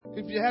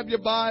If you have your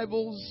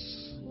Bibles,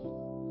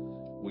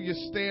 will you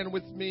stand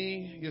with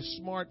me, your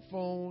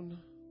smartphone,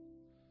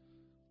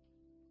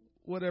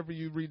 whatever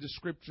you read the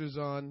scriptures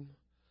on,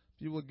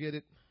 if you will get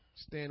it,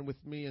 stand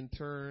with me and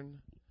turn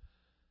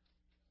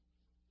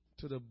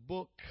to the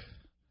book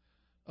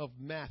of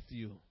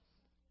Matthew.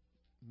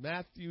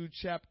 Matthew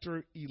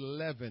chapter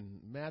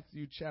 11.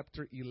 Matthew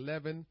chapter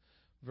 11,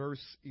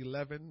 verse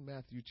 11.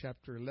 Matthew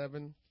chapter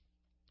 11,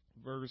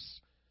 verse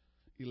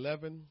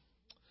 11.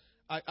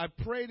 I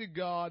pray to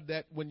God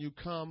that when you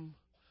come,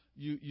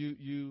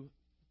 you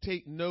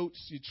take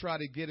notes, you try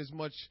to get as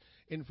much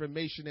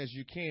information as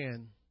you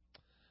can.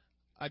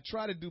 I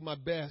try to do my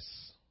best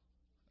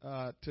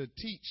to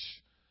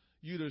teach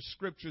you the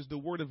scriptures, the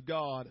word of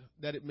God,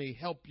 that it may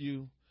help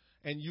you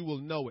and you will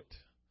know it.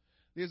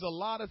 There's a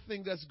lot of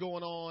things that's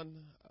going on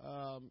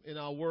in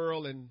our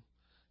world, and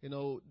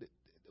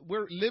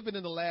we're living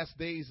in the last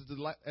days,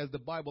 as the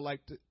Bible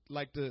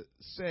like to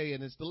say,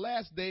 and it's the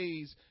last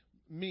days,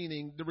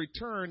 meaning the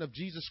return of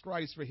Jesus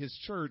Christ for his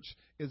church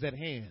is at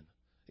hand.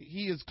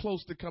 He is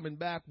close to coming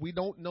back. We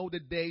don't know the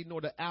day nor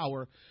the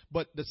hour,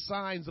 but the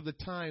signs of the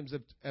times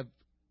have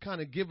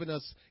kind of given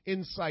us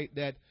insight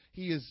that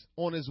he is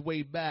on his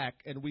way back,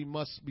 and we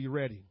must be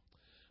ready.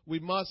 We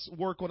must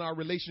work on our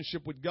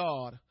relationship with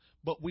God,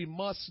 but we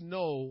must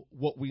know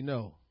what we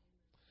know.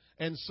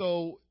 And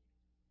so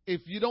if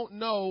you don't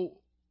know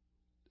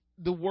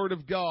the word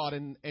of God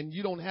and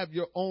you don't have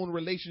your own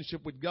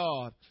relationship with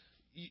God,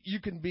 you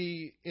can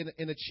be in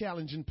a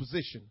challenging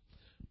position.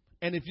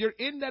 And if you're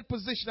in that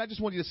position, I just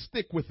want you to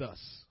stick with us.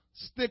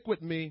 Stick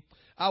with me.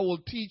 I will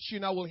teach you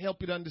and I will help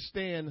you to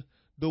understand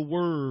the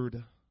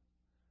word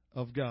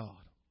of God.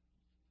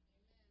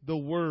 The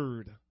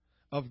word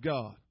of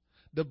God.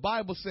 The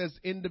Bible says,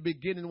 in the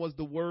beginning was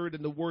the Word,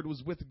 and the Word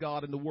was with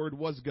God, and the Word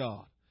was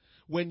God.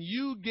 When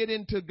you get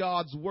into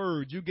God's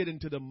Word, you get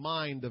into the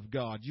mind of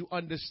God. You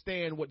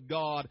understand what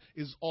God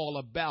is all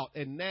about,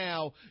 and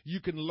now you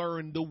can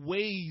learn the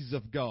ways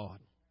of God.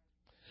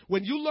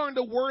 When you learn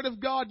the Word of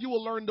God, you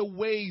will learn the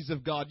ways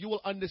of God. You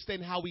will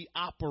understand how He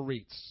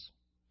operates.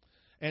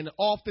 And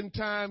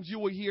oftentimes you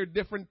will hear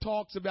different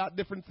talks about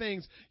different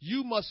things.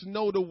 You must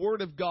know the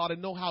Word of God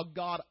and know how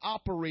God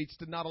operates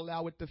to not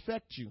allow it to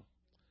affect you.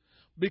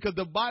 Because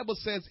the Bible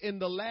says in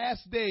the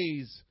last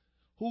days,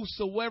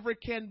 whosoever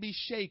can be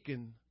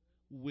shaken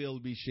will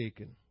be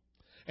shaken.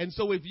 And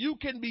so if you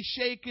can be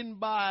shaken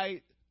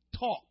by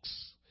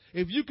talks,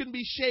 if you can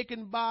be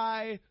shaken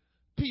by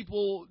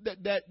people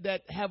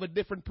that have a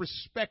different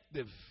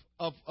perspective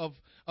of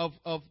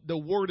the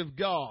Word of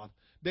God,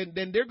 then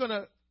they're going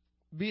to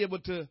be able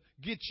to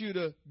get you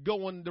to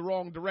go in the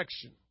wrong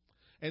direction.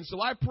 And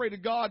so I pray to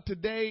God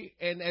today,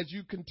 and as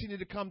you continue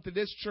to come to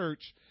this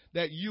church,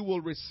 that you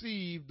will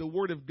receive the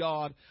word of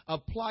God,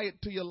 apply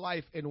it to your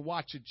life, and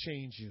watch it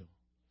change you.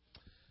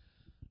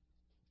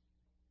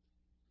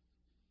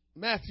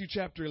 Matthew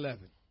chapter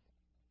 11.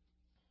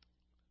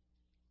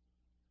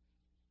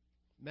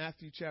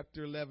 Matthew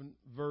chapter 11,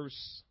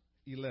 verse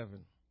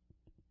 11.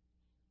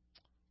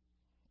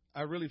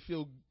 I really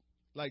feel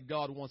like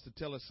God wants to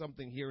tell us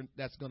something here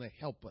that's going to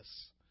help us.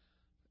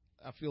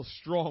 I feel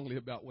strongly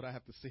about what I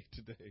have to say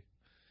today.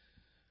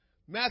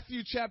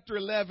 Matthew chapter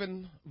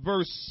 11,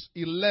 verse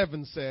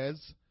 11 says,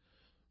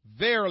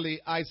 Verily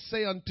I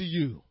say unto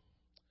you,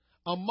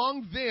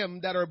 among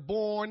them that are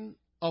born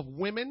of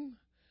women,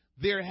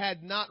 there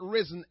had not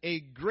risen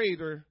a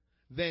greater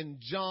than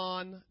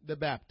John the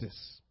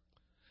Baptist.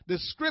 The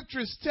scripture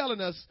is telling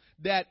us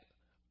that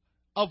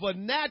of a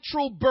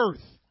natural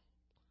birth,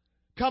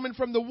 coming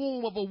from the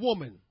womb of a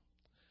woman,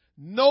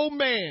 no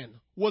man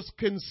was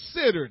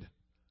considered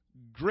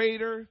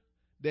greater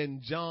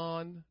than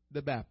John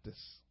the Baptist.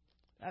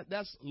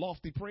 That's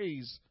lofty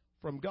praise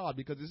from God,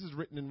 because this is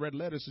written in red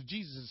letters, so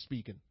Jesus is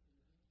speaking.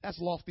 That's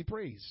lofty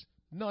praise.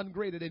 None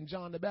greater than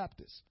John the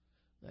Baptist.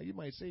 Now you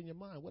might say in your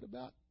mind, what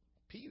about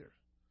Peter,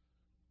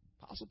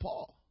 Apostle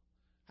Paul?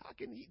 How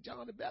can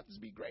John the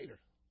Baptist be greater?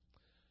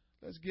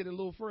 Let's get a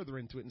little further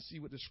into it and see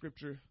what the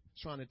scripture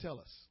is trying to tell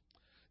us.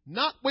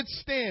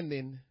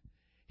 Notwithstanding,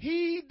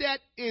 he that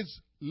is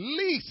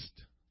least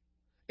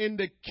in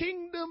the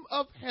kingdom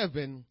of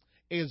heaven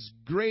is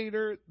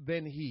greater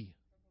than he.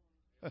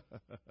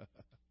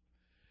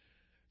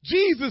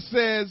 Jesus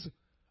says,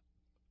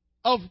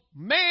 of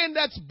man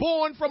that's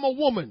born from a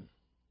woman,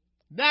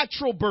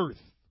 natural birth,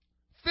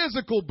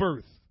 physical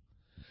birth,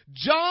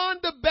 John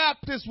the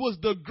Baptist was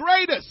the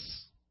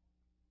greatest.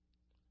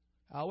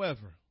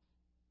 However,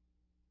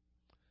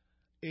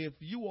 if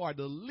you are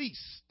the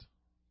least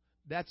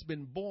that's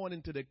been born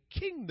into the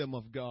kingdom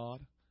of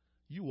God,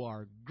 you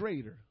are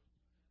greater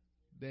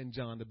than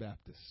John the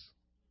Baptist.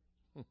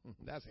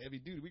 That's heavy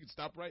duty. We can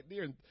stop right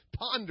there and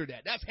ponder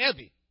that. That's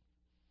heavy.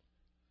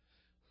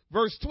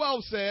 Verse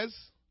 12 says,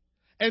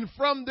 And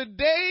from the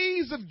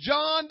days of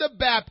John the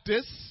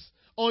Baptist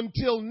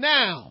until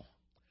now,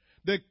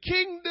 the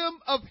kingdom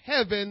of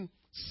heaven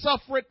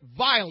suffereth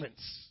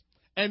violence,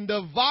 and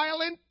the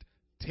violent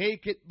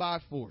take it by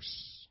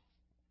force.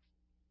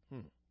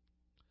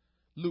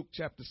 Luke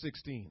chapter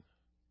 16.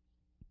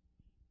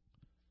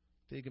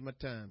 Taking my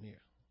time here.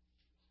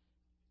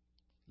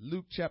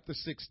 Luke chapter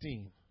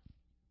 16,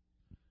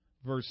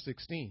 verse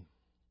 16.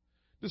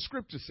 The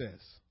scripture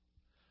says,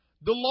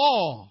 the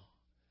law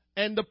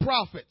and the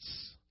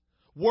prophets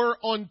were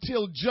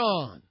until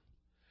John.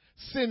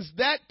 Since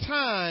that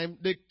time,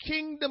 the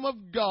kingdom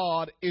of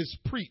God is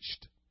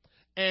preached,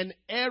 and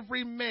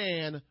every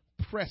man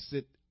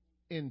presseth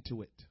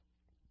into it.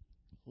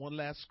 One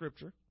last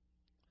scripture.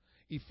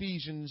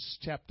 Ephesians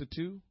chapter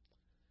 2.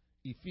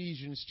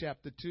 Ephesians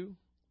chapter 2.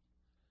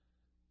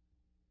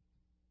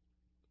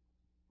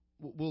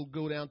 We'll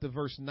go down to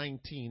verse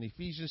 19.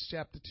 Ephesians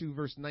chapter 2,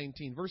 verse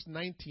 19. Verse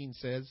 19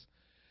 says,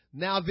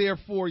 now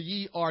therefore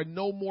ye are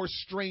no more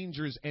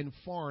strangers and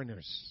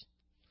foreigners,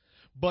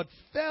 but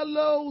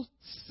fellow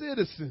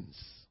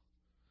citizens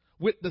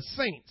with the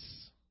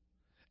saints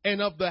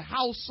and of the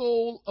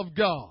household of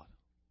God,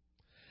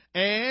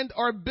 and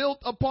are built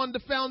upon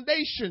the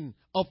foundation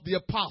of the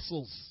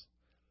apostles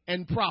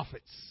and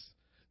prophets,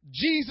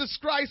 Jesus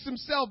Christ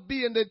himself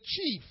being the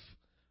chief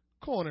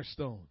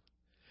cornerstone,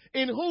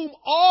 in whom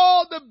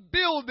all the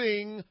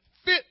building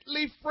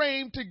fitly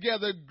framed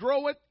together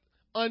groweth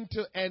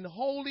unto an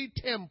holy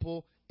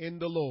temple in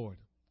the Lord,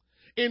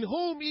 in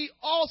whom ye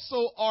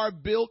also are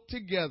built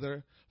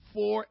together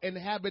for an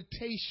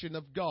habitation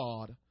of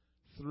God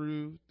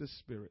through the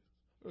Spirit.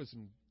 There are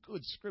some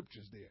good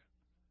scriptures there.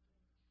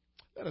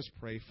 Let us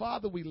pray.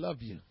 Father, we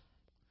love you.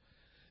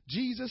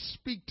 Jesus,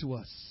 speak to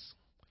us.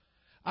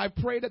 I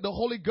pray that the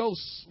Holy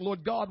Ghost,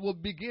 Lord God, will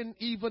begin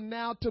even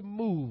now to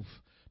move,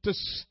 to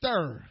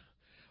stir.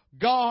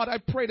 God, I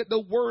pray that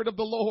the word of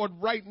the Lord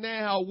right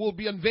now will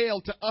be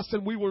unveiled to us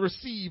and we will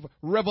receive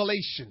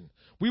revelation.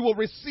 We will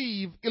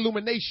receive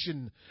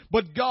illumination.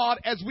 But God,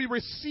 as we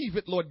receive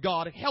it, Lord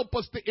God, help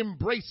us to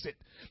embrace it.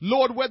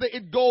 Lord, whether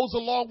it goes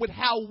along with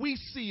how we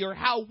see or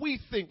how we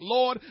think,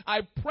 Lord,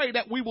 I pray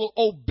that we will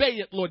obey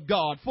it, Lord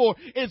God, for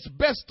it's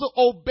best to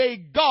obey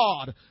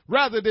God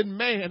rather than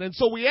man. And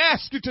so we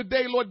ask you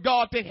today, Lord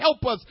God, to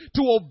help us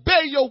to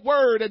obey your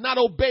word and not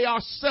obey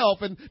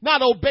ourselves and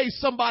not obey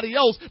somebody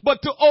else,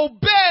 but to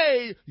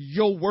obey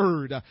your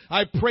word.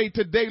 I pray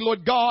today,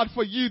 Lord God,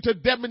 for you to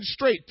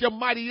demonstrate your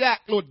mighty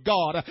act, Lord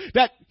God,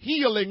 that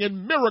healing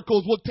and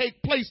miracles will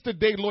take place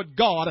today, Lord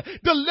God.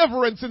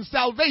 Deliverance and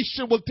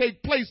salvation will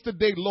take place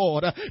today,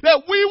 Lord.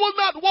 That we will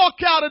not walk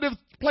out of this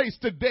place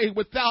today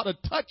without a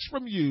touch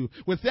from you,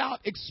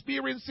 without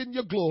experiencing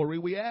your glory.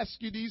 We ask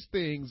you these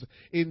things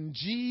in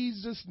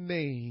Jesus'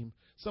 name.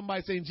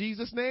 Somebody say in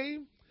Jesus'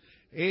 name.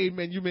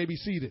 Amen. You may be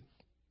seated.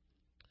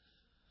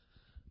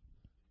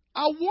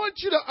 I want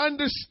you to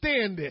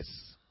understand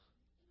this.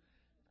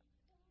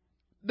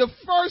 The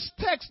first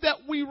text that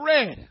we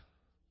read,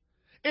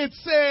 it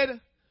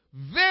said,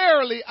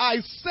 verily I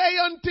say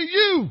unto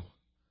you,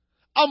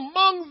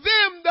 among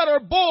them that are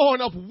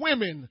born of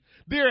women,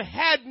 there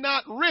had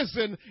not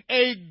risen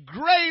a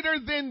greater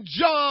than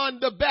John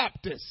the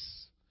Baptist.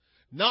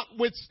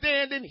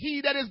 Notwithstanding,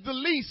 he that is the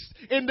least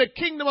in the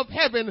kingdom of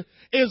heaven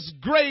is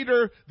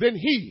greater than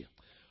he.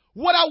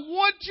 What I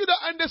want you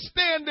to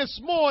understand this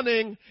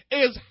morning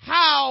is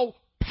how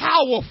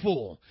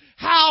powerful,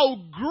 how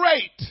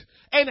great,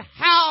 and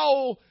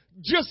how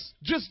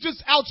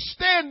just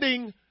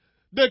outstanding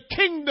the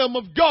kingdom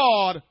of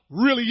God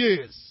really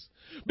is.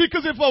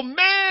 Because if a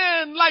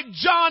man like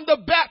John the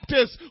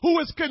Baptist, who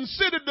is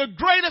considered the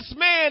greatest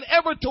man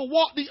ever to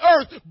walk the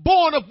earth,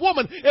 born of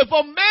woman, if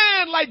a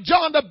man like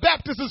John the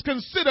Baptist is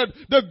considered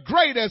the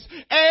greatest,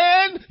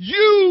 and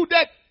you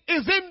that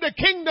is in the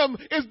kingdom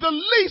is the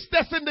least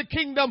that's in the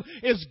kingdom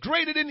is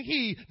greater than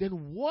he,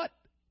 then what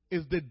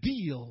is the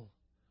deal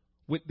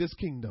with this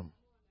kingdom?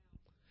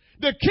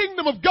 The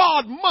kingdom of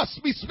God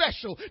must be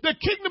special. The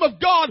kingdom of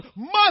God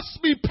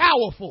must be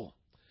powerful.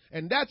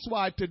 And that's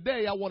why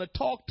today I want to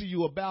talk to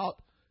you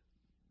about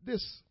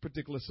this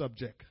particular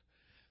subject.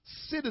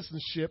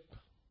 Citizenship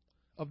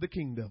of the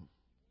kingdom.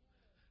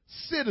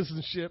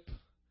 Citizenship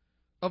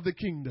of the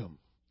kingdom.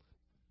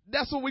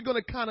 That's what we're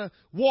going to kind of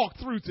walk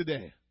through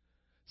today.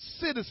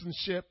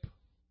 Citizenship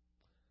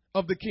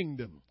of the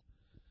kingdom.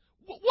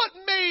 What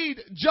made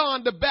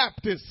John the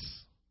Baptist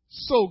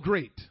so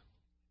great?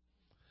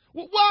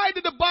 Why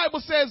did the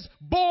Bible says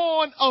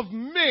born of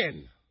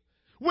men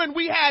when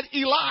we had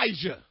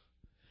Elijah,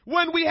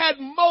 when we had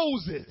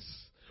Moses,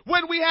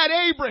 when we had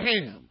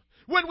Abraham,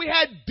 when we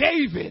had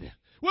David,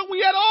 when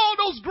we had all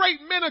those great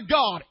men of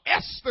God,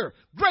 Esther,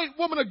 great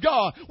woman of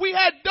God, we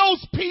had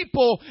those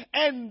people,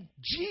 and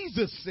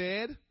Jesus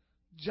said,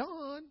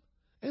 John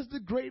is the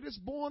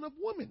greatest born of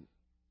women.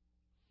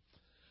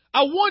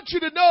 I want you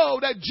to know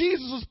that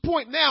Jesus was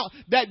pointing out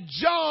that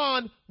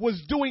John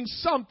was doing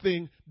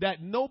something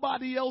that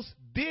nobody else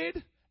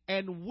did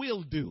and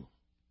will do.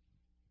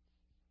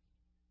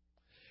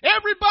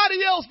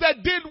 Everybody else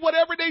that did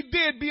whatever they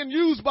did being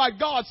used by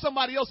God,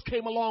 somebody else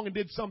came along and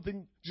did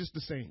something just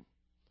the same.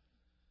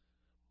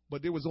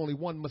 But there was only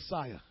one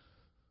Messiah.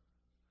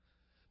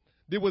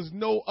 There was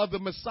no other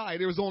Messiah.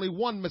 There was only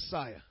one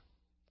Messiah.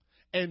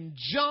 And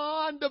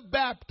John the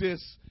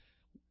Baptist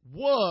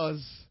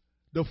was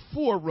the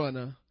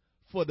forerunner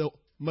for the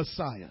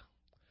Messiah.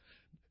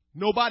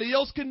 Nobody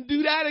else can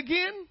do that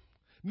again.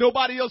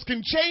 Nobody else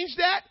can change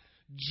that.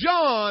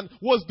 John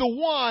was the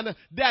one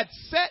that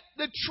set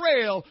the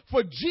trail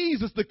for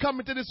Jesus to come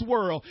into this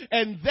world.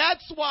 And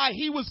that's why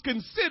he was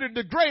considered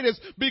the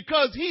greatest,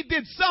 because he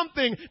did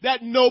something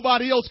that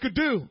nobody else could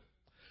do.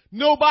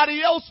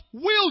 Nobody else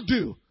will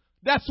do.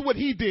 That's what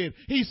he did.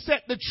 He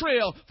set the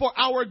trail for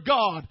our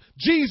God,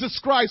 Jesus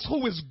Christ,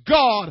 who is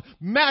God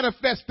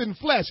manifest in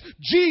flesh.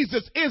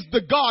 Jesus is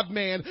the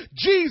God-man.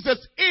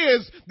 Jesus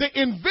is the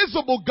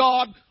invisible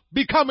God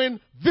becoming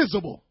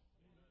visible.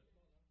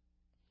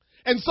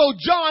 And so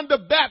John the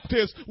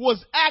Baptist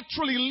was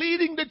actually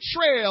leading the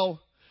trail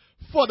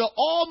for the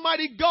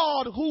Almighty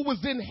God who was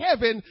in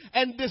heaven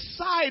and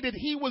decided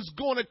he was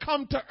going to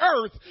come to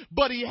earth,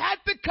 but he had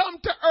to come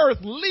to earth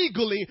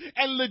legally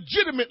and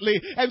legitimately.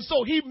 And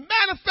so he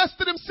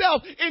manifested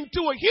himself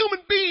into a human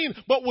being,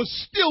 but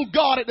was still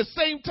God at the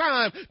same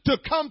time to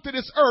come to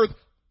this earth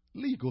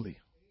legally.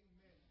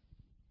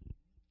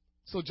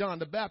 So John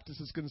the Baptist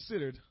is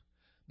considered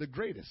the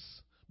greatest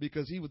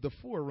because he was the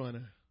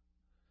forerunner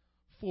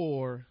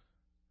for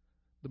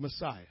the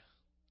Messiah.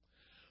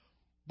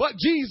 But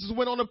Jesus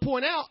went on to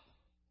point out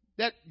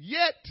that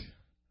yet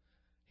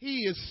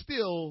he is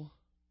still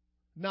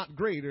not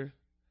greater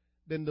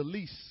than the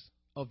least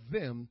of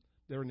them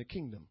that are in the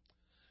kingdom.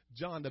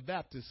 John the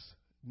Baptist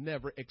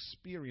never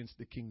experienced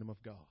the kingdom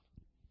of God.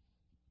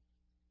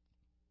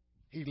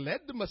 He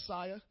led the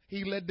Messiah.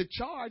 He led the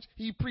charge.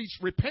 He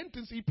preached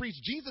repentance. He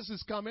preached Jesus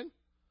is coming.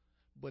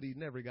 But he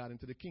never got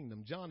into the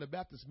kingdom. John the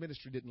Baptist's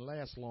ministry didn't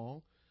last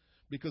long,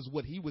 because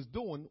what he was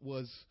doing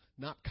was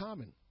not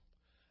common,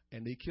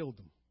 and they killed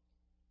him.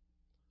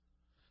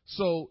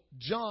 So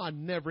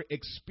John never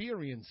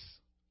experienced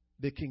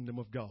the kingdom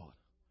of God.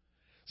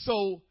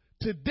 So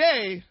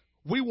today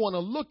we want to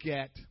look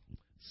at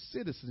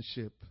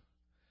citizenship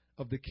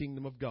of the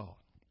kingdom of God.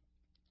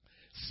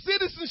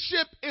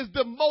 Citizenship is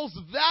the most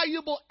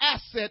valuable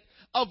asset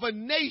of a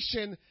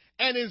nation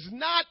and is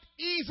not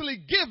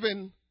easily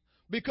given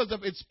because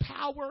of its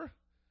power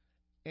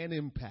and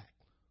impact.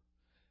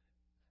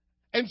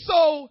 And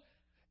so,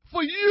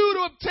 for you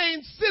to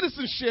obtain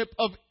citizenship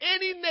of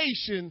any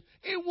nation,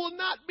 it will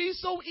not be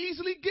so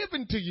easily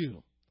given to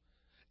you.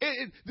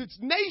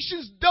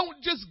 Nations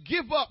don't just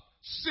give up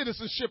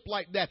citizenship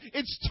like that.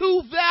 It's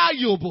too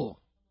valuable.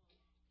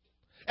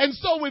 And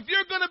so if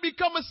you're going to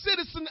become a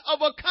citizen of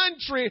a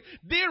country,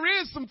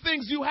 there is some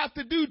things you have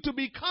to do to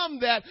become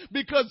that,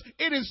 because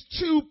it is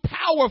too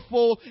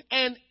powerful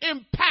and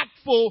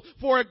impactful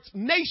for a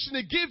nation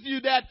to give you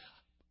that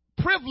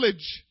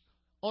privilege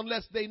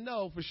unless they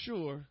know for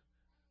sure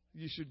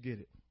you should get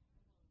it.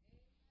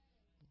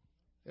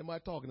 Am I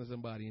talking to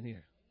somebody in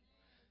here?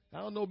 I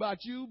don't know about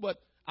you, but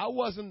I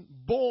wasn't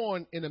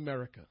born in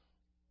America.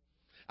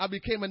 I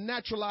became a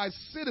naturalized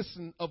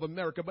citizen of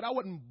America, but I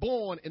wasn't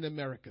born in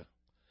America.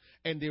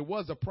 And there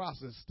was a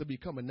process to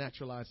become a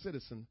naturalized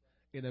citizen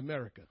in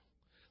America.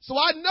 So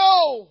I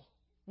know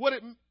what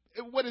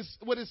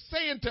is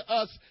saying to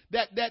us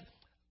that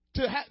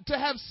to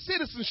have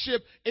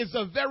citizenship is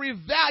a very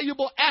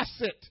valuable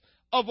asset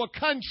of a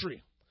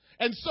country.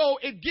 And so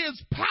it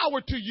gives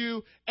power to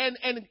you and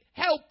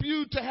help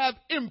you to have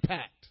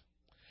impact.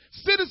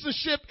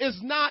 Citizenship is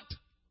not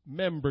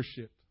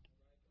membership.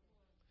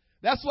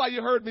 That's why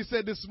you heard me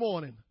say this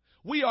morning,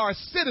 we are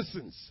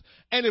citizens.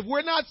 And if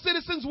we're not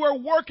citizens, we're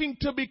working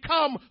to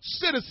become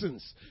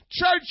citizens.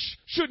 Church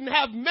shouldn't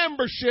have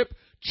membership.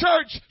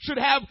 Church should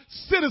have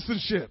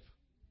citizenship.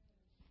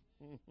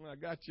 I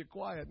got you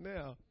quiet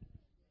now.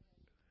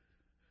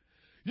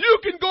 You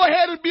can go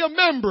ahead and be a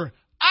member.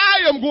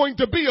 I am going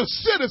to be a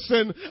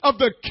citizen of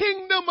the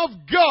kingdom of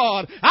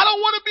God. I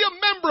don't want to be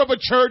a member of a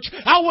church.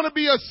 I want to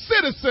be a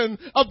citizen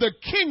of the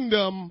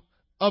kingdom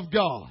of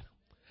God.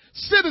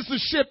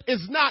 Citizenship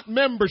is not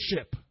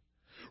membership.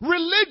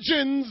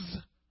 Religions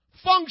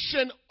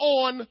function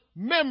on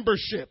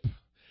membership.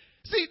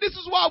 See, this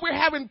is why we're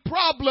having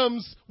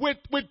problems with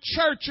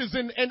churches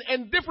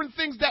and different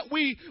things that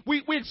we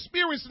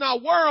experience in our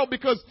world,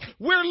 because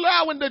we're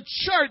allowing the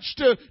church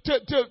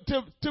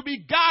to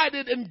be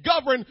guided and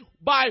governed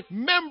by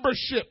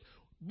membership.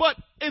 But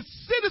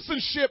it's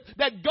citizenship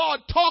that God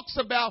talks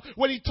about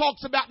when he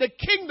talks about the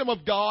kingdom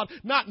of God,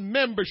 not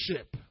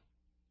membership.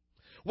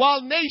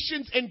 While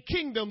nations and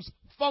kingdoms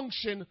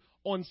function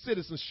on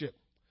citizenship.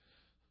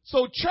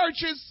 So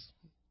churches,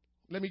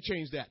 let me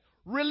change that.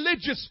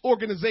 Religious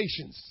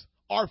organizations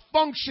are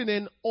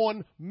functioning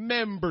on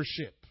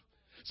membership.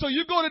 So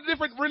you go to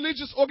different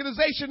religious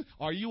organizations.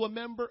 Are you a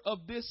member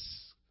of this?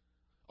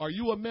 Are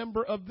you a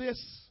member of this?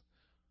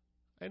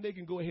 And they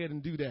can go ahead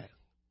and do that.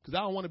 Because I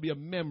don't want to be a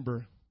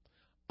member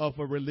of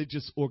a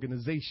religious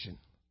organization.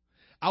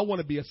 I want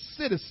to be a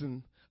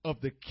citizen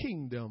of the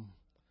kingdom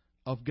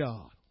of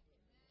God.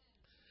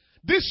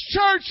 This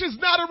church is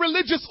not a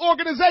religious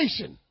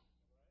organization.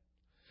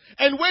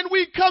 And when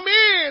we come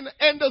in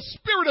and the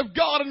Spirit of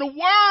God and the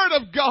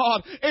Word of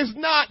God is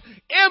not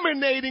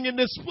emanating in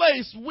this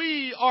place,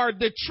 we are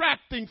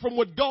detracting from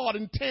what God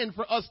intends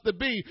for us to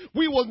be.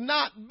 We will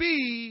not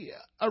be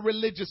a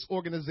religious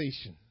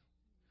organization.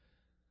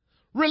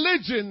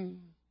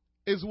 Religion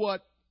is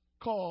what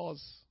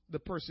caused the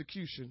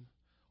persecution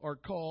or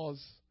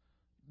caused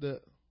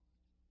the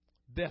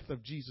death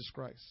of Jesus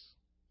Christ.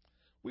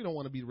 We don't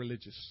want to be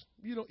religious.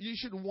 You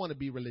shouldn't want to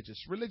be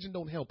religious. Religion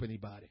don't help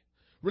anybody.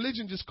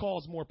 Religion just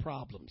causes more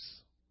problems.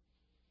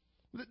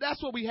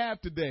 That's what we have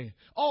today.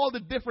 All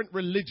the different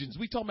religions.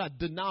 We talk about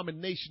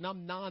denomination.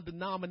 I'm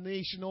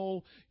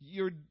non-denominational.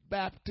 You're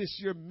Baptist.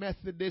 You're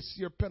Methodist.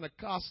 You're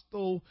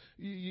Pentecostal.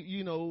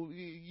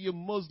 You're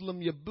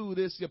Muslim. You're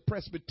Buddhist. You're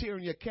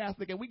Presbyterian. You're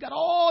Catholic. And we got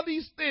all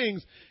these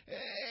things.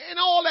 And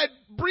all that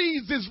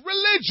breeds is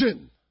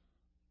religion.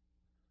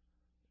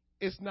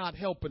 It's not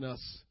helping us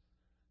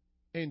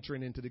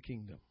entering into the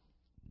kingdom.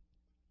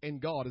 And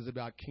God is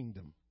about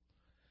kingdom.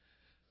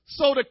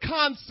 So the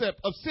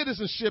concept of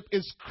citizenship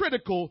is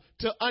critical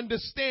to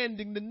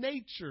understanding the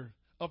nature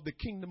of the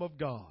kingdom of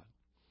God.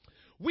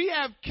 We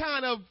have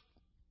kind of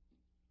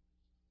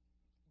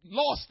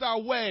lost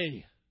our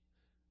way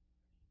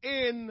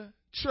in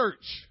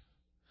church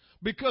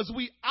because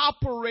we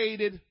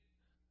operated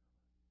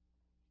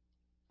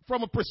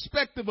from a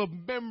perspective of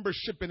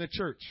membership in a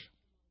church.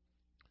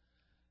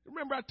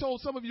 Remember, I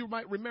told some of you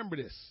might remember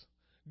this.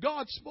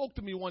 God spoke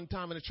to me one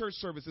time in a church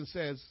service and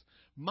says,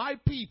 my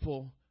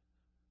people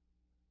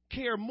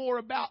care more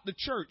about the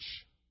church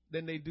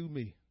than they do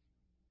me.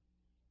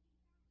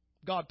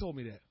 God told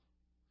me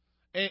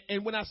that.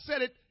 And when I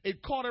said it,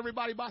 it caught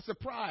everybody by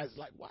surprise.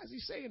 Like, why is he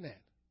saying that?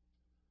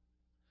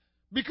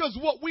 Because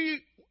what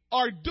we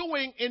are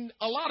doing in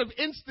a lot of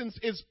instances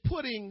is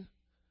putting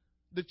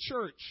the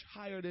church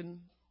higher than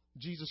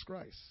Jesus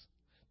Christ.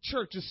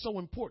 Church is so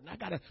important. I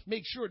got to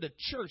make sure the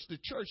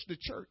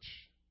church.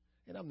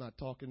 And I'm not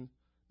talking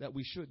that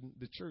we shouldn't,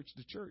 the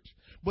church.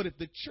 But if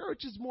the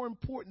church is more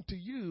important to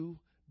you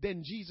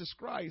than Jesus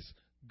Christ,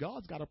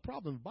 God's got a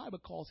problem. The Bible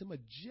calls him a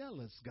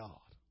jealous God.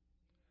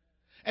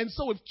 And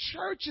so if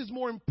church is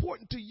more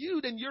important to you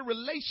than your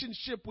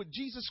relationship with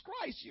Jesus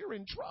Christ, you're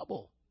in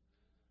trouble.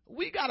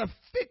 We got to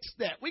fix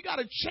that. We got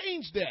to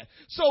change that.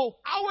 So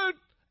our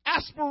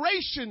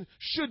aspiration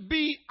should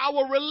be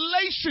our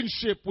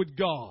relationship with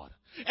God.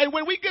 And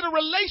when we get a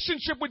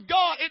relationship with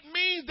God, it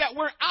means that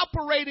we're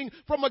operating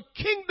from a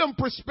kingdom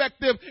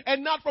perspective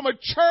and not from a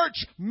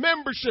church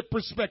membership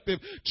perspective.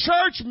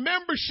 Church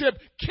membership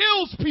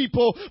kills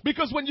people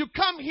because when you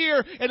come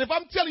here, and if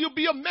I'm telling you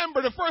be a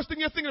member, the first thing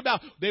you're thinking about,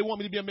 they want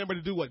me to be a member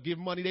to do what? Give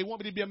money. They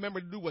want me to be a member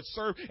to do what?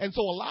 Serve. And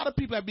so a lot of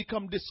people have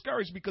become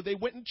discouraged because they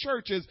went in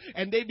churches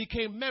and they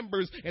became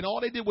members and all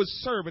they did was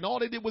serve and all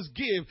they did was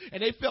give,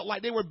 and they felt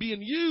like they were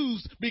being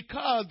used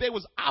because they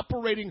was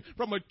operating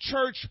from a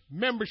church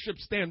membership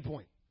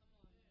standpoint.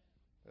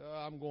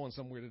 I'm going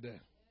somewhere today.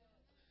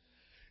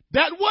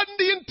 That wasn't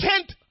the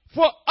intent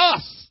for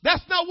us.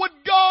 That's not what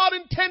God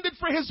intended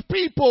for his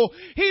people.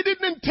 He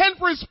didn't intend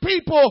for his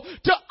people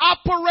to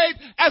operate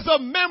as a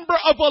member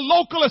of a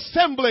local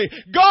assembly.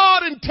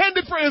 God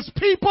intended for his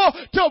people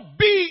to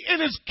be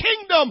in his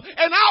kingdom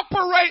and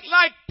operate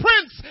like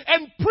prince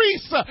and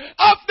priest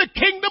of the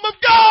kingdom of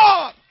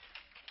God.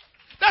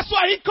 That's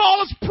why he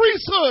calls us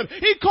priesthood.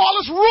 He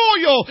calls us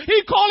royal.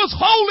 He calls us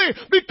holy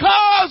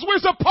because we're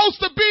supposed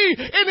to be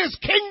in his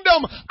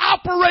kingdom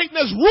operating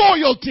as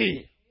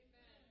royalty.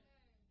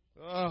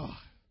 Oh.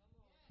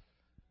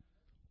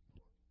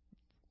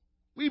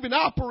 We've been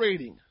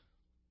operating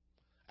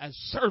as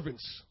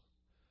servants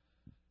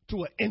to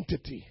an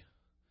entity,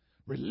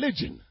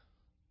 religion,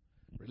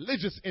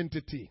 religious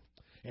entity.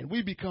 And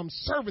we become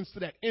servants to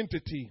that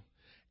entity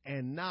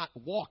and not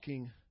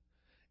walking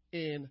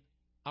in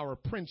our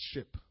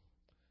princeship,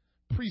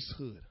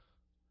 priesthood,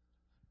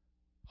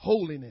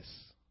 holiness.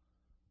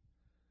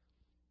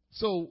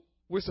 So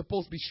we're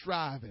supposed to be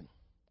striving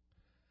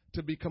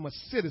to become a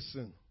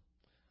citizen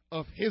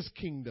of his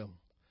kingdom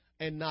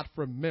and not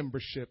from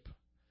membership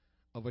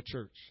of a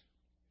church.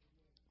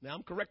 Now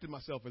I'm correcting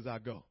myself as I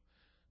go,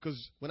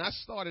 because when I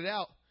started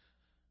out,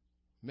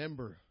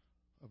 member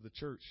of the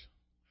church,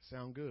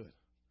 sound good.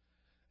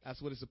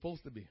 That's what it's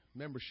supposed to be,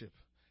 membership.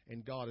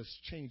 And God is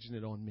changing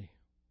it on me.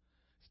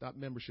 It's not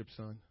membership,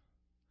 son.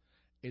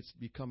 It's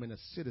becoming a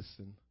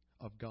citizen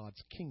of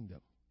God's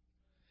kingdom.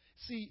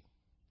 See,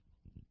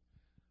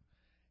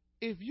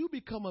 if you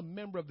become a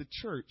member of the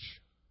church,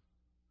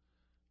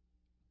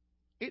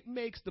 it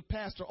makes the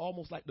pastor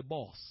almost like the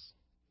boss.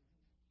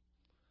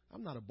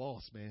 I'm not a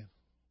boss, man.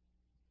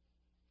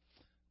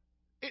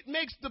 It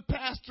makes the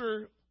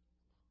pastor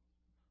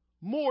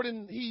more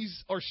than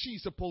he's or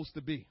she's supposed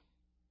to be.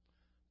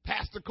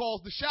 Pastor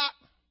calls the shot,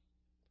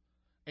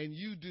 and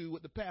you do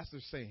what the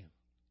pastor's saying.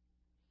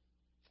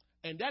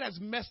 And that has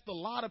messed a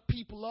lot of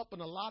people up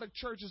and a lot of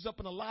churches up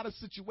in a lot of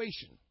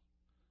situations.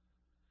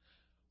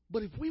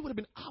 But if we would have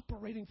been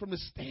operating from the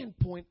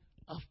standpoint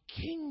of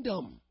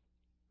kingdom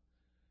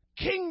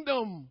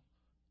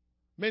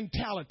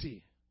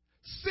mentality,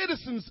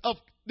 citizens of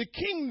the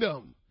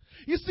kingdom.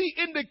 You see,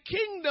 in the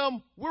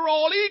kingdom, we're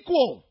all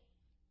equal.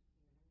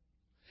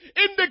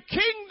 In the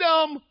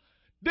kingdom,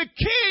 the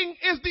king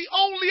is the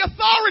only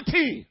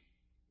authority.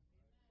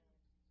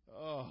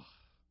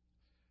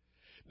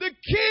 The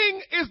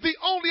king is the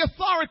only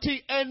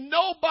authority, and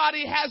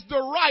nobody has the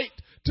right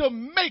to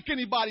make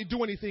anybody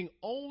do anything.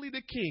 Only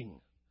the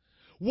king.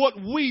 What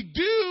we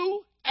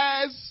do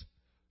as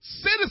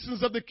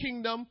citizens of the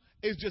kingdom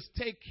is just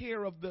take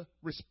care of the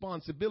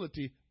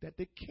responsibility that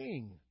the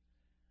king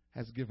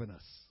has given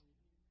us.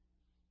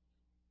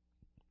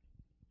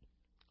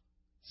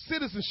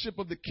 Citizenship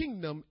of the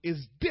kingdom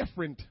is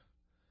different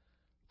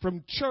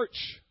from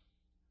church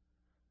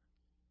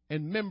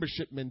and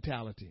membership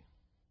mentality.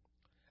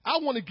 I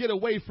want to get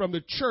away from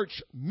the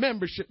church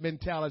membership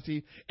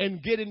mentality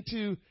and get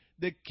into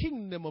the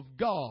kingdom of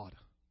God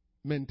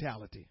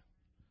mentality.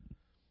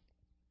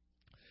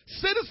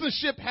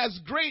 Citizenship has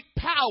great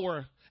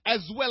power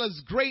as well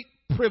as great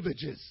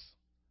privileges.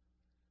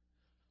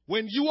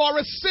 When you are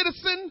a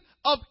citizen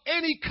of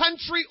any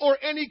country or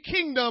any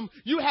kingdom,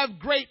 you have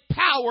great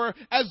power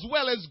as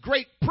well as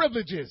great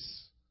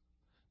privileges.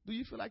 Do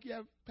you feel like you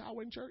have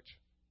power in church?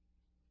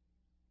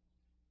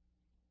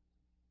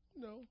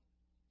 No.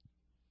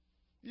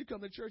 You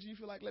come to church and you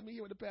feel like, let me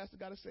hear what the pastor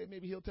got to say.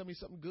 Maybe he'll tell me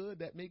something good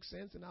that makes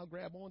sense and I'll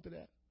grab onto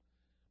that.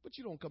 But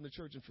you don't come to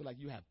church and feel like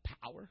you have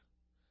power.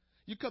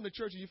 You come to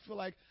church and you feel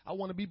like, I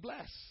want to be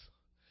blessed.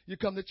 You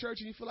come to church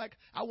and you feel like,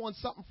 I want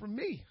something from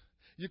me.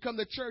 You come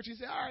to church and you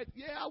say, all right,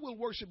 yeah, I will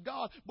worship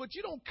God. But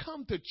you don't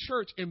come to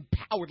church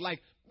empowered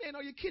like, man,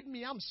 are you kidding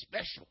me? I'm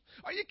special.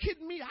 Are you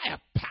kidding me? I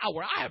have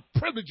power. I have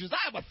privileges.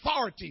 I have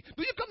authority.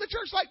 Do you come to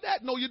church like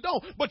that? No, you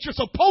don't. But you're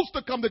supposed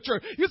to come to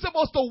church. You're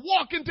supposed to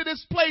walk into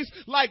this place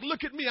like,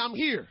 look at me, I'm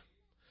here.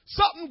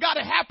 Something got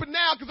to happen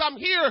now because I'm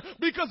here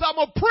because I'm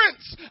a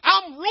prince.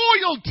 I'm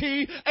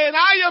royalty and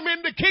I am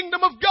in the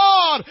kingdom of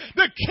God.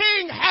 The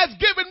king has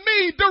given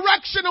me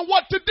direction on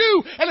what to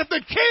do. And if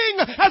the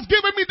king has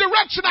given me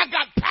direction, I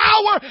got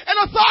power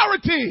and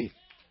authority.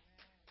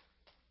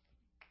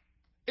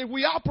 If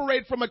we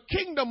operate from a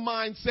kingdom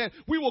mindset,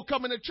 we will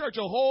come into church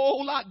a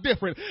whole lot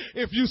different.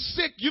 If you're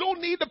sick, you don't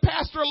need the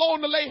pastor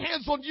alone to lay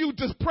hands on you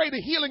to pray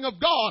the healing of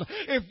God.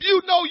 If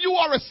you know you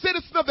are a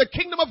citizen of the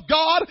kingdom of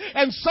God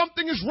and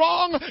something is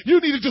wrong, you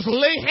need to just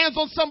lay hands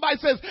on somebody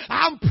and says,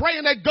 I'm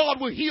praying that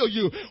God will heal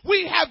you.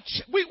 We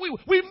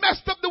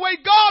messed up the way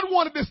God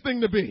wanted this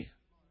thing to be.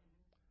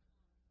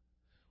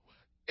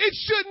 It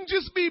shouldn't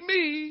just be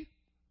me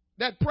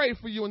that prayed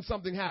for you and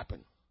something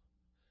happened.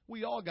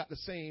 We all got the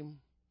same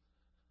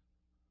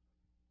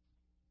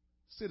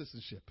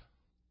citizenship.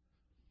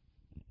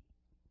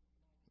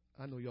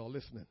 I know y'all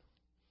listening.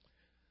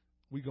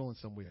 We going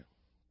somewhere.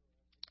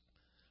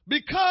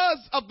 Because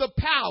of the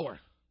power,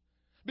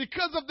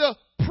 because of the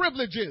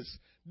privileges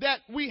that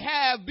we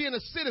have being a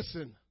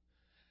citizen,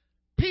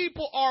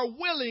 people are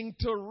willing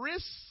to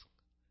risk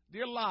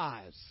their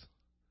lives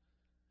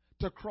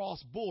to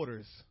cross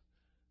borders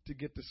to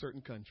get to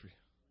certain country.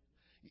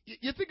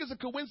 You think it's a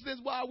coincidence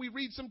why we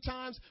read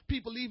sometimes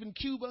people leaving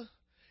Cuba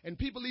and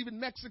people leaving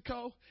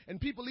Mexico and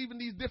people leaving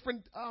these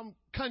different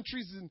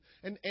countries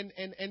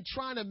and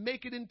trying to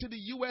make it into the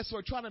U.S.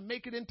 or trying to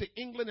make it into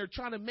England or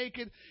trying to make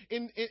it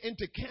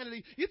into Canada?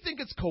 You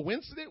think it's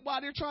coincident why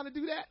they're trying to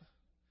do that?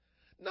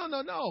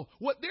 No.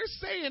 What they're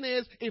saying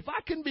is, if I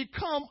can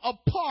become a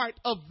part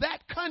of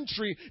that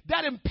country,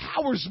 that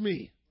empowers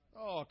me.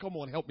 Oh, come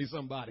on, help me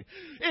somebody.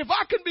 If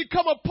I can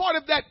become a part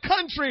of that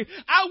country,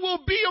 I will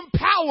be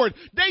empowered.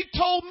 They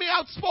told me,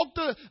 I spoke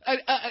to an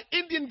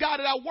Indian guy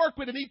that I work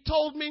with, and he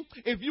told me,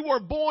 if you were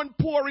born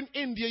poor in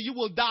India, you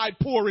will die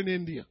poor in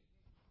India.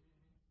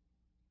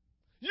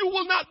 You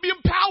will not be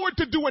empowered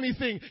to do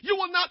anything. You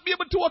will not be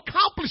able to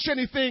accomplish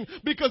anything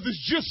because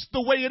it's just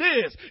the way it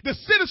is. The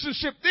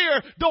citizenship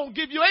there don't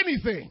give you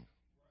anything.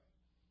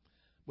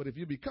 But if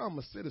you become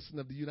a citizen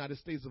of the United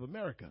States of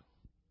America,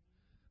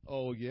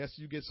 oh, yes,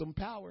 you get some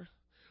power.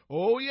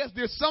 Oh, yes,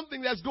 there's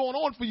something that's going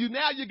on for you.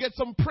 Now you get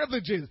some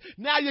privileges.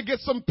 Now you get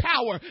some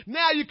power.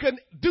 Now you can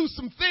do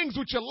some things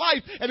with your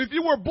life. And if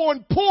you were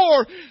born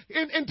poor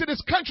into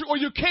this country, or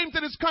you came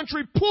to this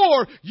country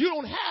poor, you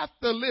don't have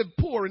to live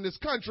poor in this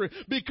country,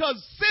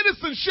 because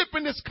citizenship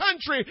in this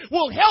country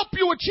will help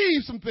you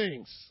achieve some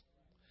things.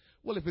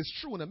 Well, if it's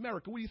true in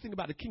America, what do you think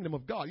about the kingdom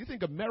of God? You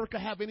think America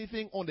have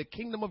anything on the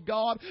kingdom of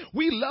God?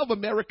 We love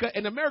America,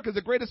 and America is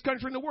the greatest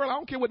country in the world. I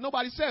don't care what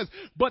nobody says.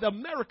 But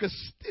America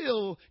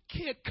still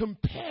can't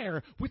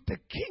compare with the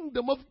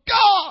kingdom of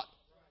God.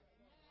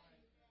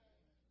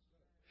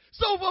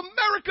 So if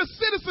America's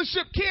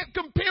citizenship can't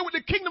compare with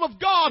the kingdom of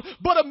God,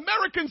 but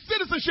American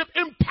citizenship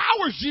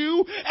empowers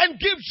you and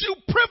gives you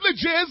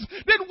privileges,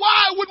 then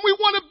why wouldn't we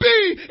want to be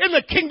in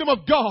the kingdom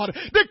of God?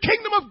 The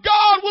kingdom of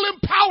God will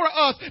empower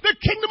us. The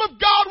kingdom of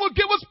God will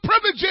give us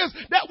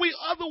privileges that we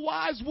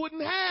otherwise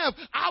wouldn't have.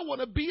 I want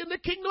to be in the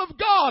kingdom of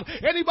God.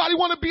 Anybody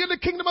want to be in the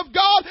kingdom of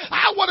God?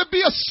 I want to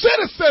be a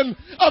citizen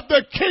of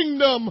the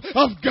kingdom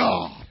of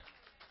God.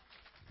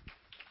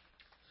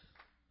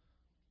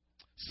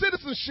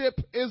 Citizenship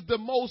is the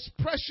most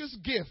precious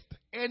gift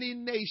any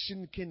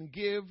nation can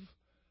give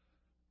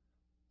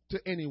to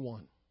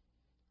anyone.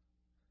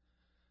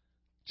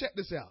 Check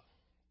this out.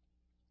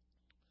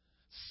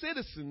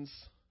 Citizens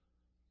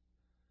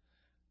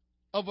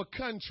of a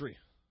country,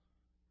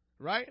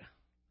 right?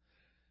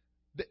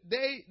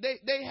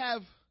 They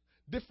have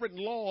different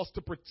laws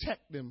to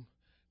protect them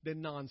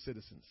than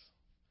non-citizens.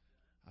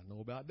 I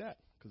know about that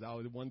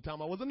because one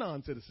time I was a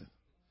non-citizen.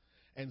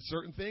 And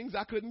certain things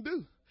I couldn't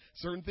do.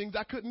 Certain things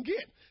I couldn't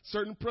get.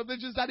 Certain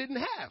privileges I didn't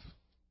have.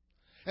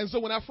 And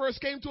so when I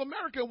first came to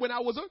America, when I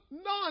was a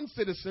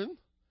non-citizen,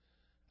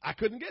 I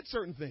couldn't get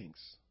certain things.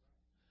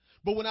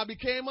 But when I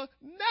became a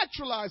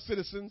naturalized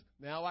citizen,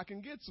 now I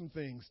can get some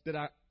things that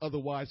I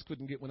otherwise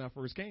couldn't get when I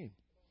first came.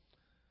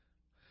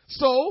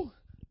 So,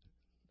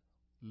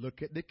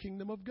 look at the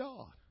kingdom of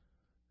God.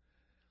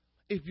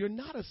 If you're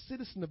not a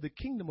citizen of the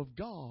kingdom of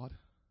God,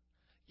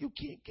 you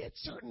can't get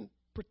certain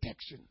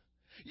protection.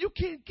 You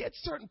can't get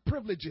certain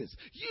privileges.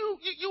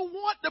 You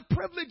want the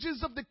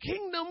privileges of the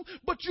kingdom,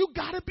 but you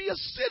got to be a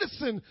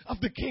citizen of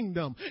the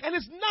kingdom. And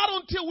it's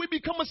not until we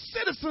become a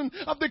citizen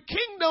of the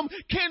kingdom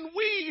can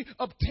we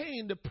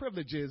obtain the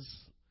privileges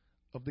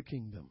of the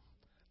kingdom.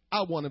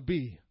 I want to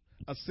be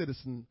a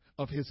citizen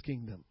of his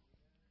kingdom.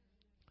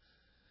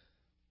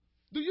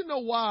 Do you know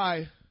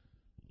why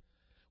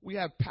we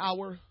have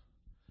power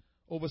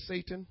over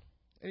Satan?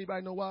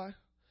 Anybody know why?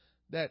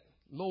 That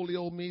lowly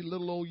old me,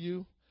 little old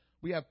you.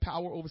 We have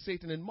power over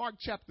Satan. In Mark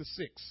chapter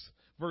 6,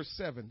 verse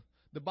 7,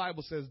 the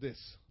Bible says this.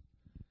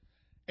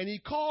 And he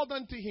called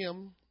unto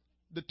him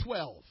the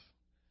 12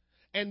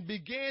 and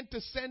began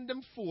to send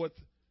them forth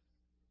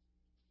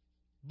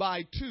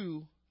by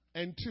 2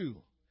 and 2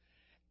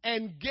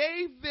 and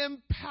gave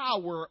them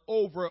power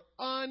over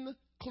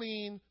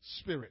unclean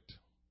spirit.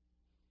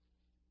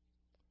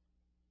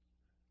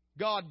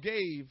 God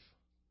gave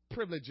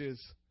privileges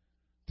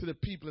to the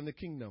people in the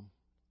kingdom.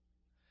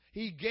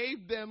 He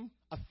gave them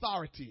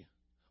authority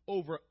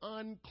over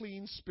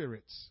unclean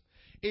spirits.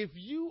 If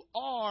you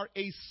are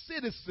a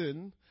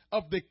citizen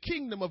of the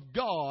kingdom of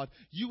God,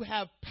 you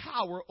have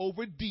power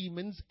over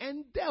demons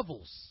and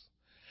devils.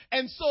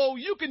 And so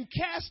you can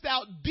cast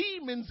out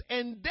demons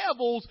and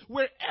devils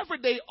wherever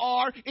they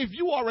are if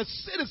you are a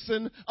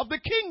citizen of the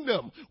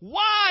kingdom.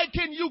 Why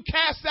can you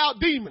cast out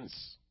demons?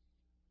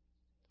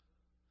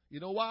 You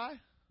know why?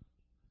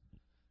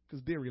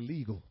 Because they're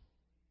illegal.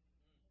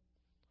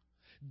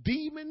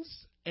 Demons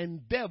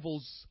and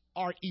devils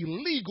are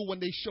illegal when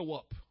they show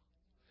up.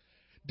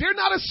 They're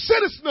not a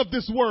citizen of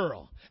this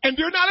world, and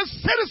they're not a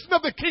citizen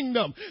of the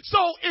kingdom. So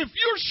if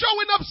you're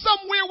showing up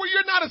somewhere where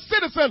you're not a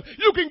citizen,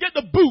 you can get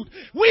the boot.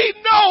 We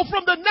know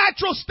from the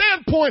natural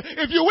standpoint,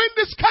 if you're in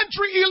this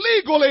country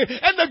illegally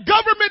and the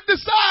government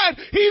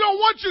decides he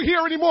don't want you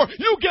here anymore,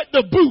 you get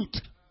the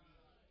boot.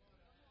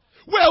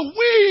 Well,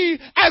 we,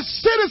 as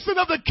citizens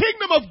of the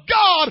kingdom of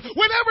God,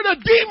 whenever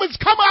the demons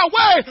come our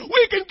way,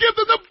 we can give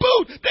them the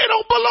boot. They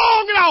don't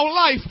belong in our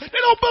life.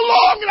 They don't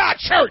belong in our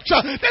church.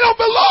 They don't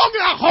belong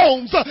in our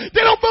homes.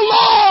 They don't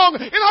belong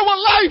in our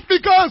life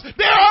because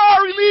they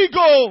are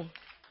illegal.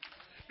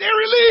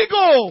 They're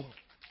illegal.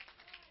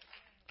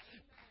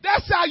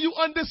 That's how you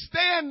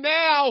understand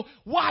now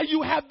why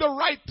you have the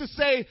right to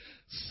say,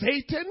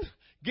 Satan,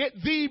 get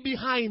thee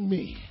behind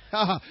me.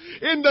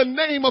 In the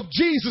name of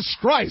Jesus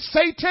Christ.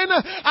 Satan,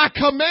 I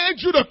command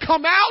you to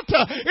come out.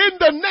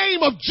 In the name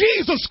of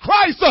Jesus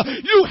Christ.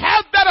 You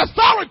have that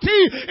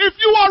authority if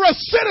you are a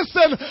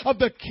citizen of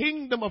the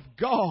kingdom of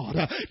God.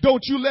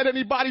 Don't you let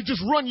anybody just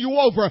run you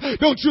over.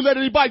 Don't you let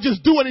anybody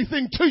just do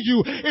anything to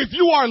you. If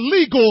you are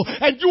legal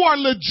and you are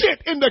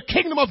legit in the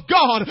kingdom of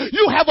God,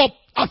 you have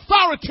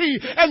authority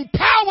and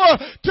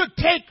power to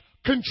take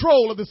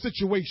control of the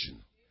situation.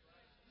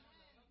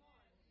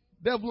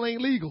 Devil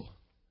ain't legal.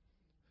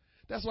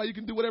 That's why you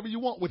can do whatever you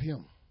want with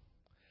him.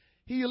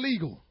 He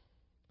illegal.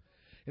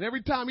 And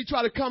every time he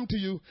try to come to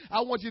you,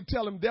 I want you to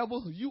tell him,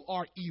 devil, you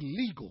are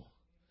illegal.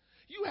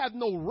 You have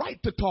no right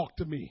to talk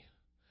to me.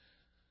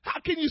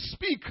 How can you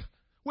speak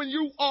when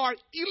you are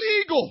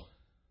illegal?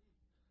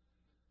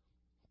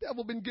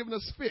 Devil been giving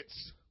us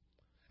fits.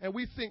 And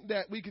we think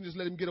that we can just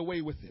let him get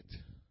away with it.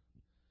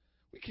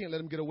 We can't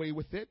let him get away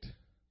with it.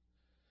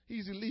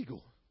 He's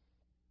illegal.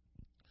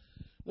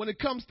 When it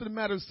comes to the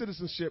matter of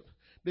citizenship,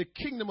 the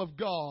kingdom of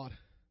God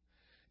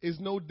is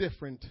no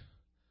different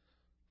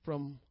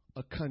from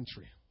a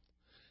country.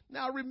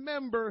 Now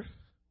remember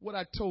what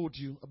I told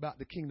you about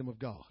the kingdom of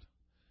God.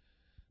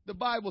 The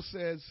Bible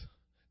says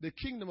the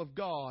kingdom of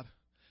God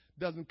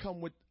doesn't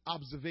come with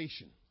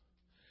observation.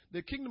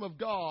 The kingdom of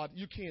God,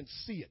 you can't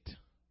see it.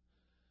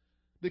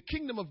 The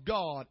kingdom of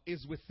God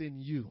is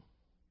within you.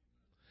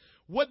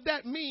 What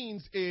that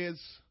means is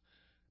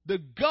the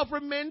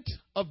government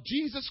of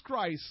Jesus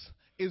Christ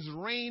is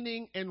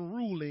reigning and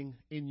ruling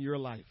in your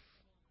life.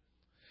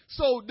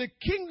 So the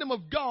kingdom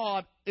of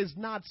God is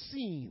not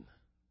seen.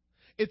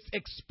 It's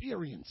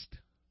experienced.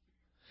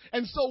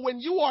 And so when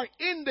you are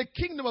in the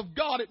kingdom of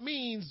God, it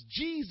means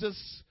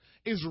Jesus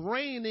is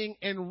reigning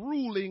and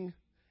ruling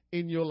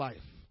in your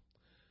life.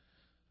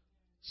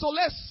 So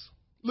let's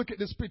look at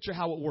this picture,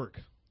 how it worked.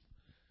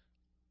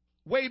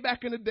 Way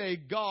back in the day,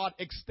 God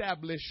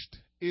established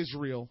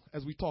Israel,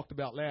 as we talked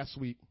about last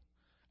week,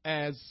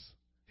 as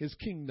his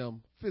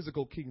kingdom,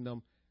 physical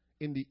kingdom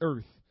in the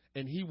earth,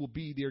 and he will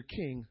be their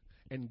king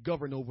and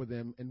govern over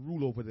them and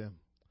rule over them.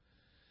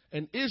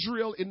 And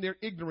Israel, in their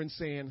ignorance,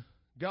 saying,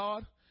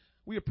 God,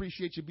 we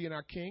appreciate you being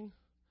our king,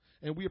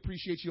 and we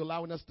appreciate you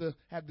allowing us to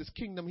have this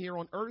kingdom here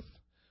on earth.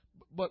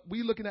 But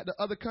we looking at the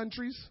other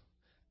countries,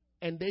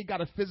 and they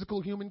got a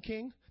physical human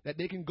king that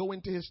they can go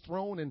into his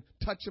throne and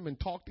touch him and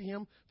talk to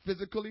him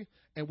physically,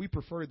 and we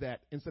prefer that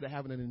instead of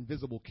having an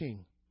invisible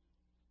king.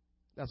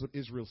 That's what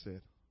Israel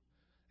said.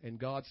 And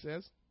God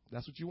says,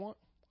 that's what you want?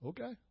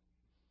 Okay,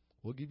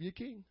 we'll give you a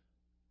king.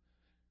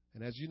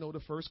 And as you know, the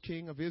first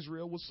king of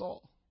Israel was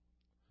Saul.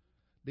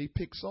 They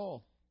picked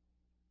Saul.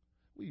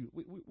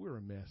 We're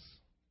a mess.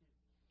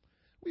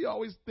 We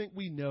always think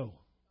we know,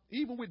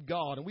 even with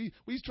God, and we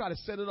try to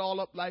set it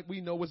all up like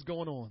we know what's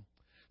going on.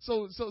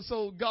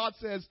 So God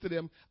says to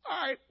them,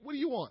 all right, what do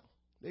you want?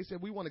 They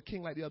said, we want a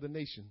king like the other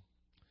nation.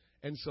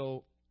 And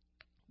so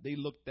they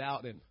looked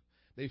out and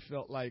they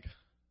felt like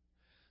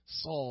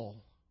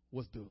Saul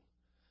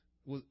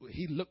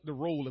he looked the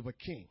role of a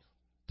king,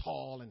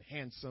 tall and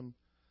handsome.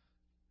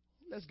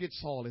 Let's get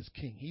Saul as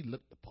king. He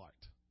looked the part.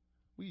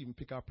 We even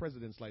pick our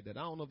presidents like that.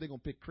 I don't know if they're going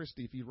to pick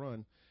Christie if he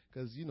run,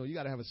 because, you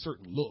got to have a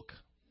certain look.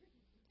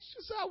 It's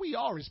just how we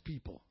are as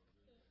people.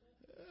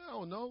 I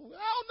don't know.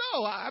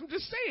 I'm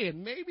just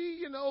saying.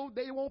 Maybe,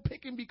 they won't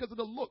pick him because of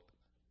the look.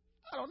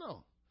 I don't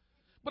know.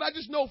 But I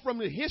just know from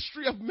the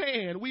history of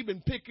man, we've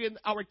been picking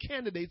our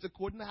candidates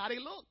according to how they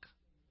look.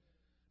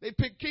 They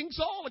picked King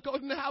Saul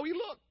according to how he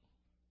looked.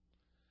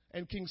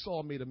 And King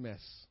Saul made a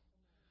mess.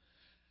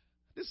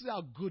 This is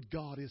how good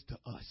God is to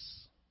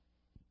us.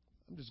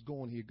 I'm just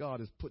going here. God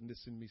is putting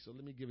this in me, so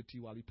let me give it to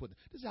you while he put it.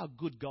 This is how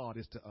good God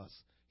is to us.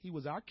 He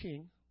was our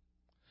king.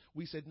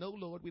 We said, no,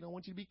 Lord, we don't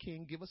want you to be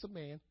king. Give us a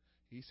man.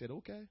 He said,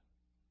 okay.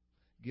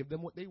 Give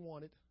them what they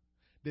wanted.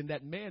 Then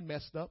that man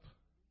messed up,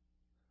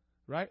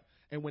 right?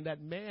 And when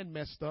that man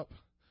messed up,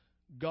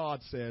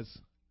 God says,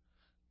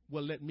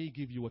 well, let me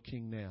give you a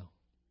king now.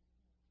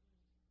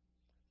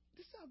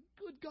 This is how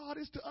good God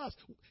is to us.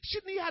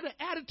 Shouldn't he have an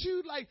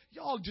attitude like,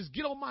 y'all just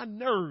get on my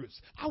nerves?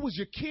 I was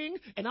your king,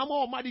 and I'm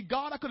Almighty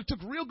God. I could have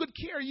took real good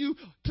care of you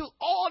till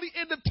all the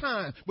end of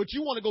time, but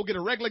you want to go get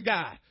a regular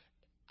guy.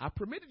 I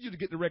permitted you to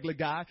get the regular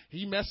guy.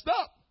 He messed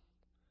up.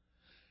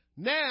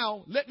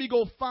 Now, let me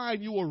go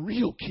find you a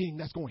real king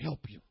that's going to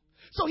help you.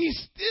 So he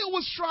still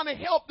was trying to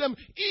help them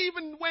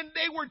even when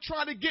they were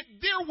trying to get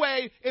their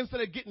way instead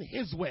of getting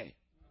his way.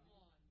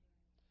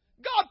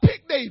 God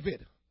picked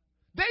David.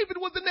 David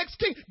was the next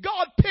king.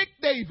 God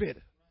picked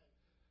David.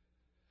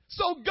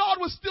 So God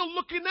was still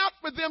looking out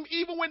for them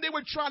even when they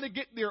were trying to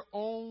get their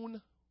own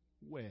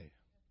way.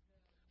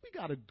 We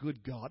got a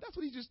good God. That's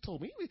what he just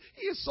told me.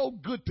 He is so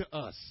good to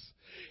us.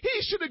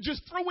 He should have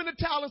just thrown in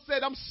the towel and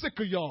said, I'm sick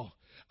of y'all.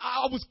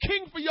 I was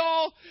king for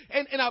y'all,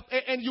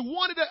 and you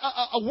wanted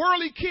a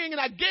worldly king, and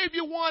I gave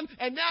you one,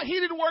 and now he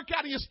didn't work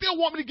out, and you still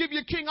want me to give you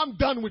a king. I'm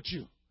done with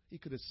you. He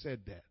could have said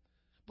that.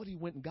 But he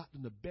went and got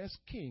them the best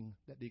king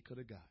that they could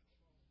have got.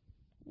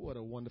 What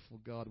a wonderful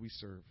God we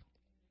serve.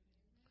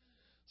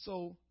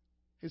 So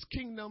his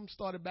kingdom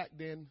started back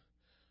then.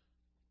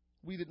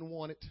 We didn't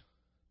want it.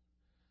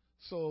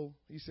 So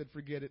he said,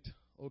 forget it.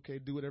 Okay,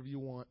 do whatever you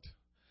want.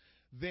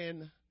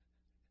 Then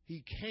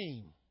he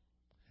came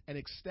and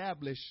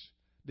established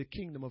the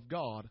kingdom of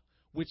God,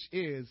 which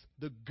is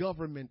the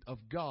government of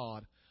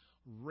God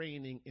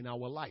reigning in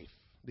our life,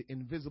 the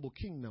invisible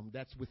kingdom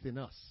that's within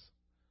us.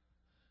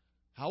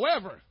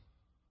 However,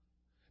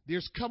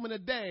 there's coming a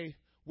day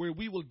where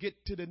we will get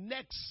to the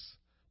next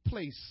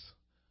place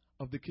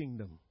of the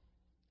kingdom,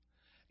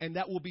 and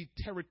that will be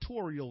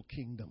territorial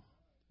kingdom.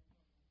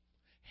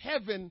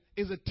 Heaven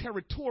is a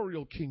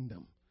territorial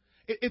kingdom.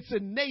 It's a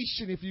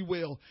nation, if you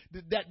will,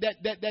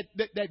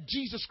 that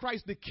Jesus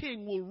Christ, the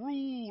King, will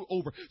rule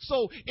over.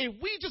 So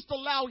if we just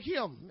allow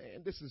him,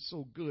 man, this is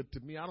so good to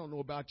me. I don't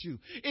know about you.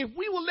 If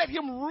we will let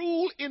him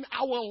rule in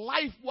our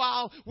life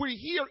while we're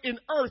here in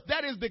earth,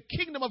 that is the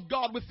kingdom of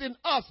God within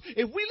us.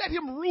 If we let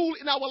him rule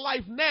in our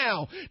life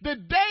now, the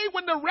day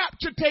when the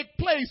rapture takes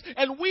place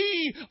and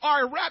we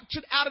are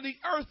raptured out of the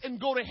earth and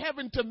go to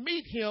heaven to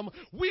meet him,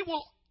 we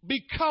will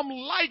become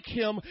like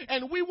him,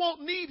 and we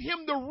won't need him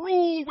to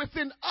rule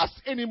within us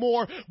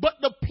anymore. But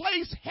the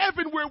place,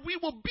 heaven, where we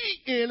will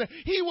be in,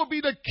 he will be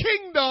the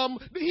kingdom.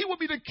 He will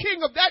be the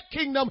king of that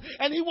kingdom,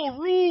 and he will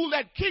rule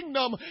that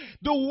kingdom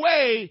the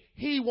way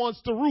he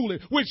wants to rule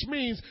it. Which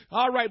means,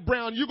 all right,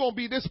 Brown, you're going to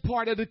be this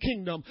part of the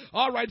kingdom.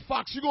 All right,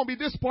 Fox, you're going to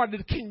be this part of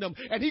the kingdom,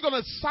 and he's going to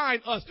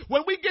assign us.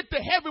 When we get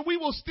to heaven, we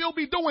will still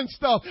be doing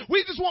stuff.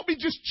 We just won't be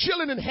just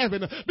chilling in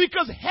heaven,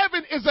 because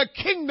heaven is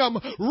a kingdom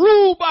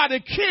ruled by the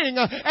king.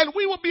 And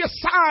we will be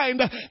assigned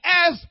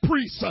as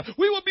priests.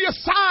 We will be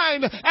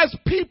assigned as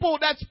people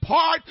that's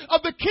part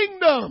of the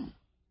kingdom.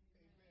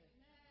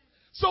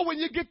 So when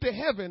you get to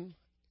heaven,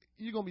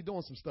 you're going to be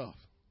doing some stuff.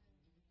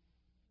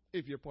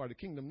 If you're part of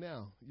the kingdom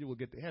now, you will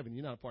get to heaven.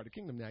 You're not a part of the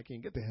kingdom now, you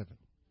can't get to heaven.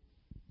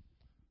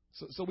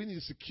 So we need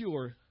to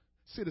secure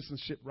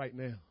citizenship right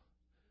now.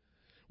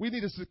 We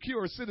need to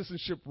secure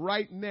citizenship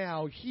right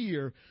now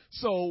here.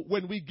 So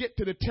when we get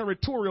to the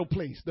territorial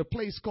place, the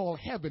place called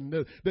heaven,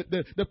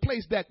 the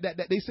place that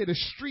they say the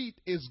street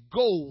is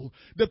gold,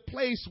 the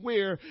place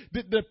where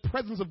the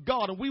presence of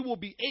God, and we will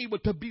be able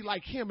to be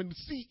like him and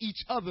see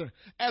each other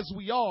as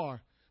we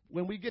are.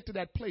 When we get to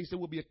that place, it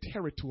will be a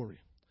territory.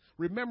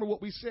 Remember what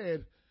we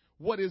said.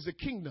 What is a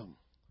kingdom?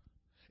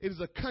 It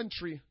is a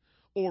country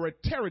or a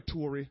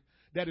territory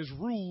that is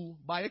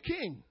ruled by a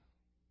king.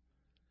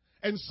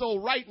 And so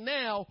right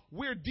now,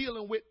 we're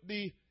dealing with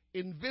the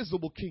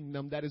invisible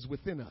kingdom that is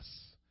within us.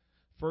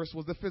 First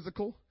was the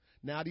physical,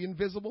 now the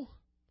invisible.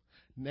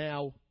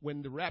 Now,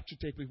 when the rapture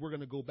takes place, we're going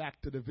to go back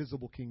to the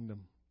visible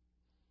kingdom.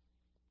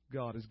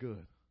 God is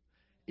good.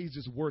 He's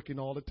just working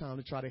all the time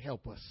to try to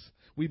help us.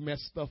 We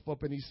mess stuff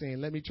up, and he's saying,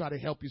 let me try to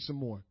help you some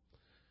more.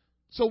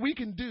 So we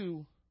can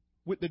do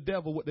with the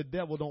devil what the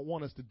devil don't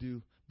want us to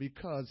do,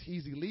 because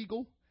he's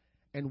illegal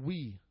and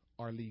we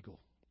are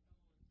legal.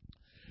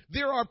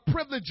 There are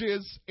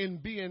privileges in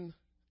being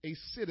a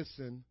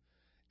citizen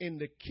in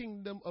the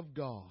kingdom of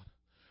God.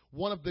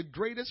 One of the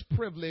greatest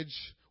privilege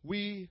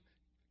we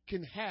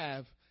can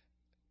have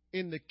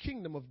in the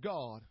kingdom of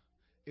God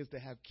is to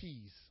have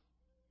keys.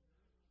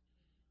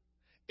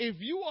 If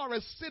you are a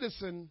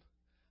citizen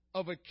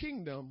of a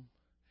kingdom,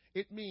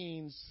 it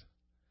means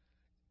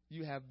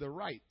you have the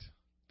right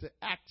to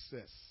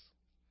access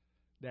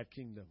that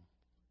kingdom.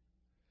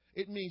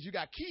 It means you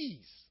got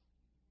keys.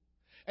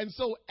 And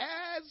so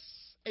as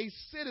a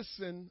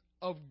citizen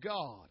of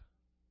God,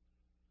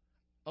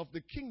 of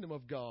the kingdom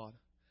of God,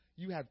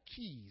 you have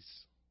keys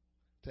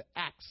to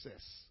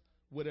access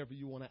whatever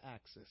you want to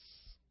access.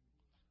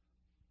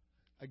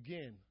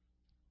 Again,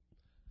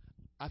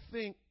 I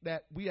think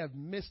that we have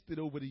missed it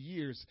over the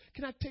years.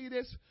 Can I tell you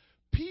this?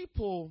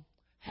 People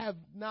have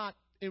not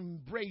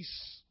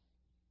embraced,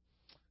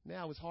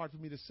 now it's hard for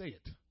me to say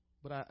it,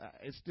 but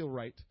it's still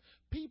right.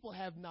 People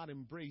have not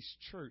embraced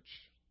church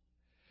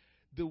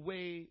the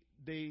way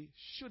they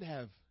should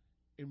have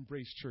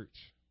embraced church.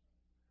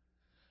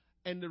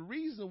 And the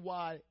reason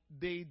why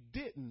they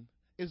didn't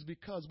is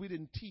because we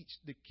didn't teach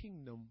the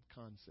kingdom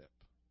concept.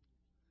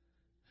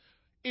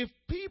 If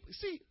people,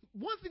 see,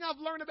 one thing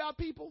I've learned about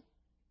people,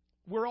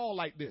 we're all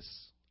like this.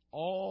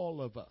 All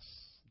of us.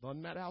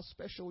 Doesn't matter how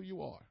special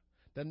you are.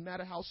 Doesn't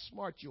matter how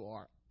smart you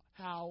are.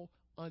 How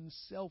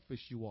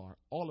unselfish you are.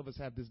 All of us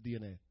have this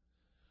DNA.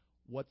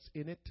 What's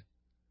in it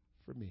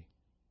for me?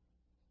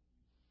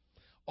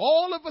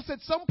 All of us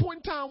at some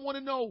point in time want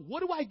to know,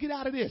 what do I get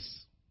out of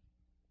this?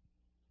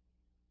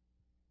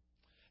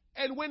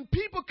 And when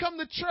people come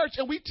to church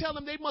and we tell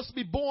them they must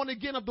be born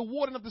again of the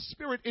water and of the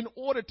Spirit in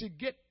order to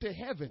get to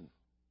heaven,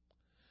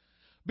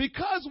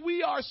 because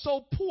we are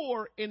so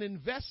poor in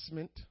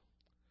investment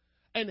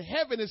and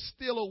heaven is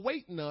still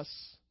awaiting us,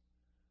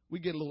 we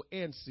get a little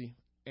antsy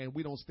and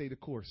we don't stay the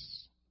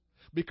course.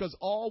 Because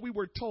all we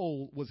were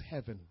told was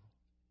heaven.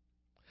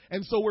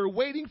 And so we're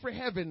waiting for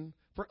heaven,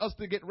 for us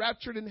to get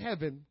raptured in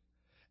heaven,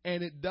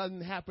 and it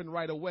doesn't happen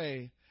right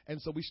away.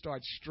 And so we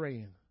start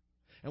straying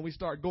and we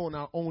start going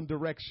our own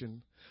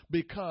direction,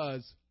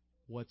 because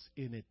what's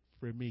in it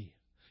for me?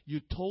 You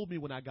told me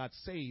when I got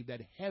saved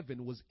that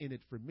heaven was in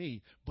it for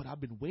me, but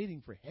I've been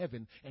waiting for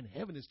heaven, and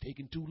heaven is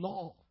taking too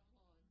long.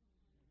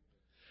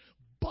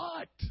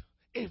 But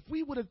if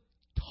we would have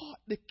taught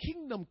the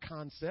kingdom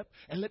concept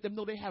and let them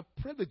know they have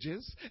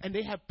privileges and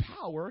they have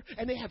power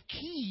and they have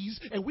keys,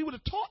 and we would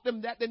have taught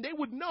them that, then they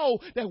would know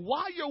that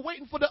while you're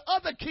waiting for the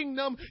other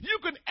kingdom, you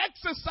can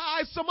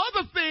exercise some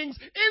other things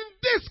in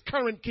this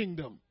current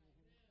kingdom.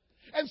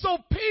 And so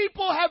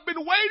people have been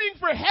waiting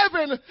for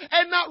heaven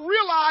and not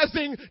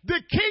realizing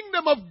the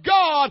kingdom of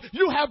God.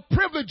 You have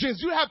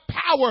privileges, you have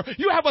power,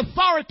 you have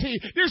authority.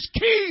 There's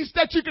keys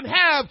that you can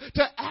have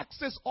to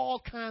access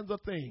all kinds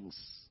of things.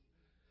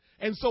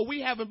 And so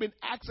we haven't been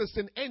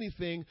accessing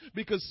anything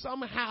because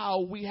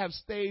somehow we have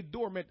stayed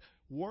dormant,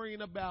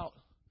 worrying about,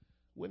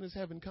 when is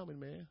heaven coming,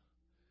 man?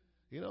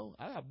 You know,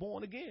 I got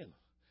born again.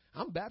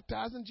 I'm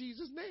baptized in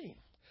Jesus' name.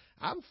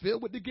 I'm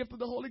filled with the gift of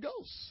the Holy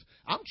Ghost.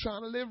 I'm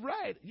trying to live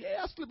right.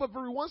 Yeah, I slip up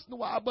every once in a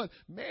while, but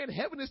man,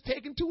 heaven is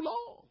taking too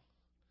long.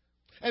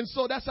 And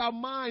so that's our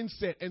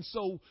mindset. And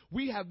so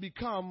we have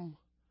become,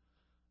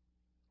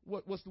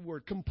 what's the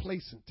word?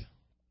 Complacent.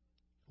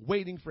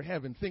 Waiting for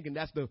heaven, thinking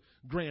that's the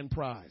grand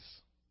prize.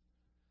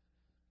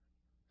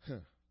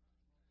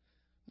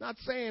 Not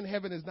saying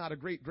heaven is not a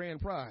great grand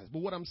prize,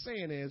 but what I'm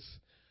saying is,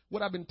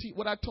 what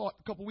I taught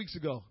a couple weeks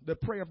ago, the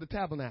prayer of the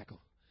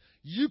tabernacle.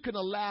 You can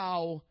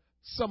allow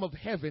some of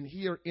heaven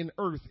here in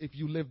earth if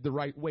you live the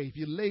right way. If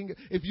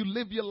you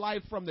live your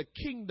life from the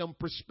kingdom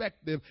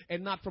perspective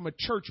and not from a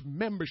church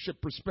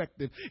membership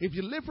perspective. If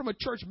you live from a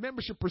church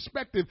membership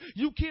perspective,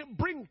 you can't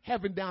bring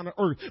heaven down to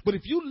earth. But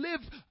if you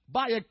live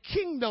by a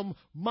kingdom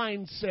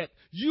mindset,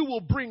 you will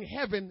bring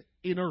heaven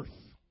in earth.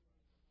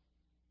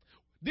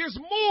 There's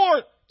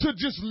more to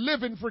just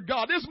living for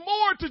God. There's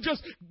more to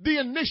just the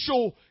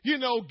initial,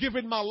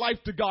 giving my life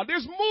to God.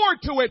 There's more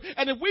to it.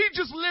 And if we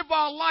just live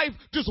our life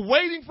just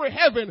waiting for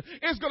heaven,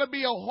 it's going to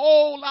be a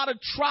whole lot of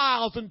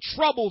trials and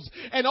troubles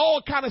and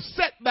all kind of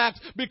setbacks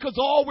because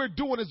all we're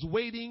doing is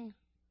waiting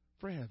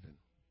for heaven.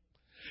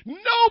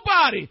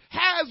 Nobody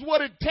has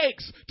what it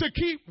takes to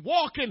keep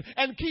walking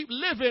and keep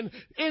living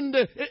in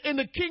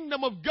the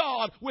kingdom of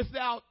God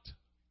without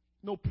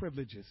no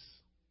privileges,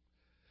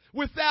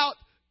 without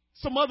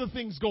some other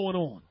things going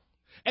on.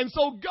 And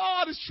so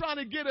God is trying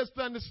to get us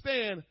to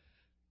understand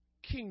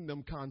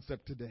kingdom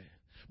concept today.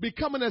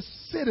 Becoming a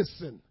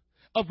citizen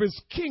of his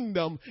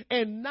kingdom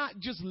and not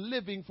just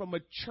living from a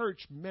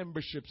church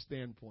membership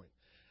standpoint.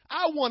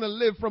 I want to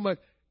live from a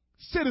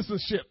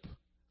citizenship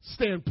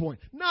standpoint,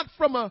 not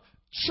from a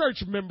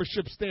church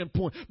membership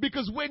standpoint.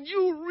 Because when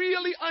you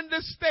really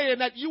understand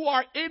that you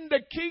are in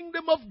the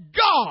kingdom of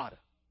God,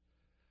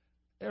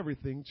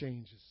 everything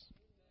changes.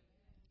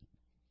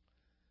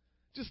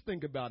 Just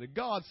think about it.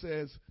 God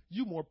says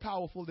you're more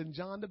powerful than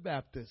John the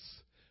Baptist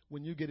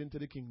when you get into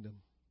the kingdom.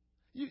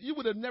 You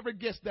would have never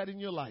guessed that in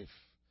your life.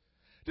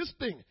 This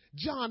thing,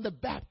 John the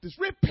Baptist,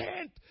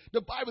 repent.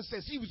 The Bible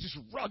says he was just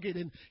rugged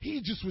and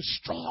he just was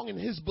strong in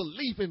his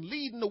belief and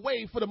leading the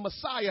way for the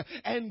Messiah.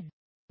 And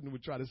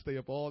would try to stay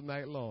up all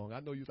night long. I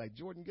know you're like,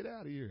 Jordan, get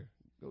out of here.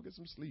 Go get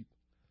some sleep.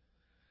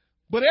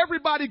 But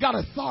everybody got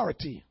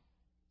authority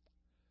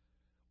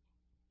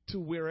to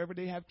wherever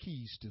they have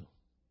keys to.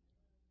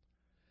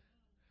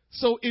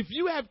 So if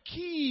you have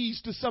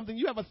keys to something,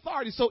 you have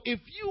authority. So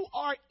if you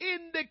are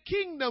in the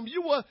kingdom,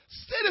 you are a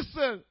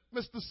citizen,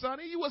 Mr.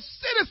 Sonny. You are a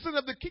citizen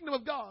of the kingdom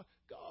of God.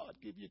 God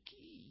give you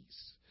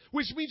keys,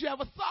 which means you have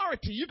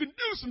authority. You can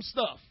do some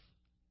stuff.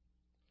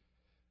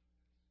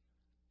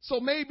 So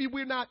maybe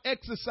we're not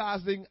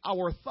exercising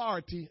our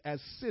authority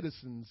as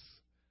citizens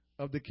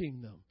of the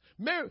kingdom.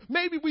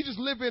 Maybe we just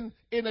live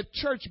in a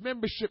church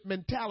membership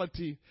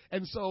mentality,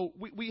 and so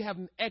we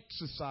haven't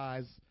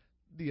exercised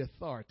the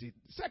authority.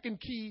 The second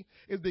key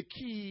is the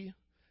key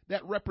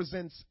that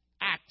represents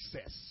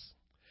access.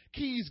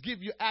 Keys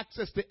give you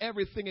access to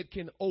everything it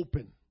can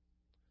open.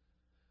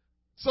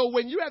 So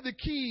when you have the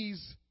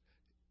keys,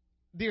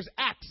 there's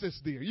access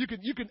there. You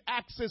can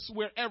access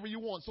wherever you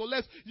want. So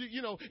let's,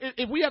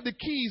 if we have the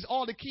keys,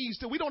 all the keys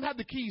we don't have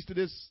the keys to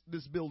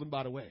this building,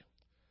 by the way.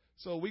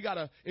 So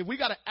if we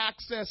gotta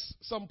access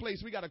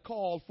someplace, we gotta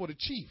call for the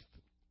chief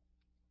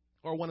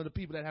or one of the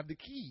people that have the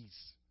keys.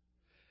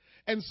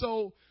 And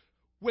so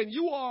when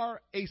you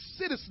are a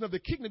citizen of the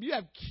kingdom, you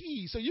have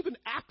keys, so you can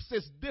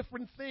access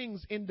different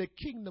things in the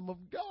kingdom of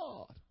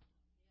God.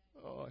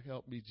 Oh,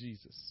 help me,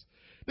 Jesus.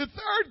 The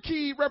third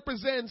key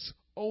represents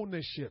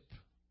ownership.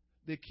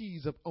 The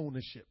keys of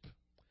ownership.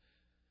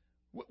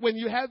 When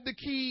you have the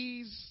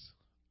keys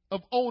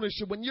of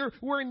ownership, when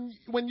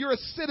you're a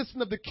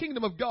citizen of the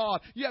kingdom of God,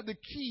 you have the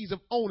keys of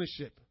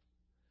ownership.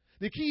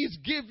 The keys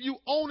give you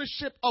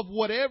ownership of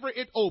whatever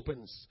it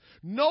opens.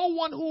 No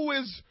one who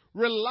is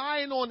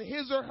relying on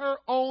his or her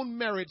own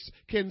merits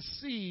can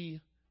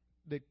see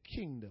the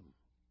kingdom.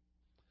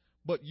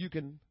 But you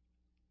can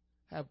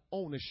have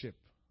ownership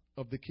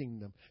of the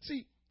kingdom.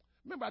 See,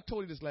 remember I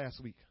told you this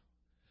last week.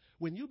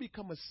 When you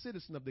become a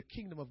citizen of the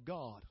kingdom of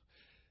God,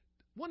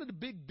 one of the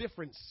big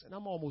difference, and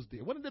I'm almost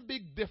there, one of the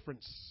big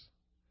difference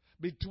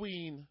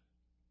between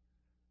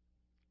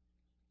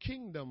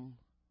kingdom,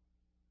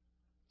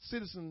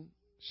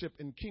 citizenship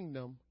in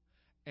kingdom,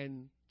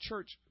 and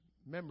church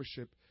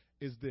membership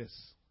is this.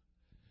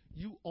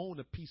 You own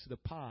a piece of the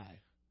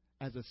pie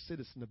as a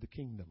citizen of the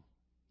kingdom.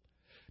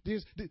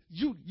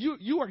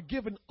 You are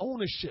given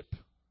ownership.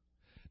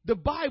 The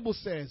Bible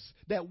says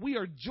that we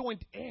are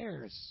joint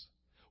heirs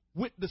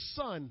with the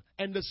Son,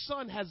 and the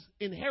Son has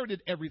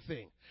inherited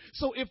everything.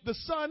 So if the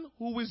Son,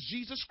 who is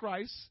Jesus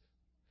Christ,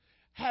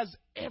 has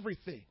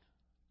everything,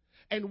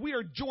 and we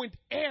are joint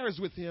heirs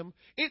with him,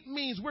 it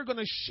means we're going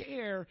to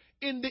share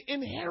in the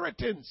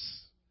inheritance.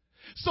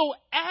 So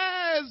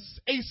as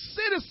a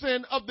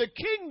citizen of the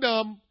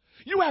kingdom,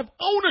 you have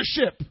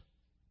ownership.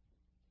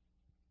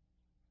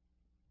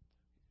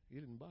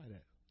 You didn't buy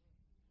that.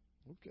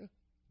 Okay.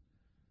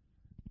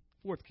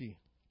 Fourth key.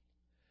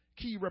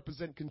 Key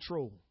represent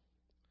control.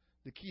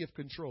 The key of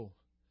control.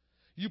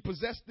 You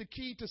possess the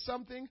key to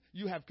something,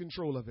 you have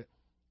control of it.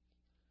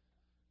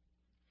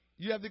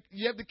 You have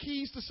the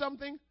keys to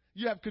something,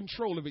 you have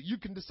control of it. You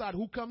can decide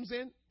who comes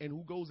in and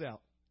who goes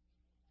out.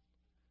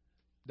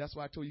 That's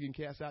why I told you can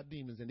cast out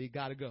demons, and they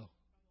got to go.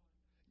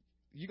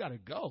 You got to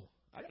go.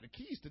 I got the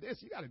keys to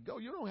this. You got to go.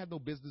 You don't have no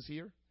business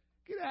here.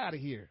 Get out of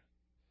here.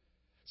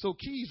 So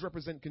keys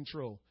represent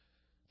control.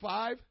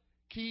 5,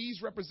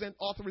 keys represent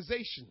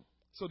authorization.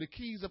 So the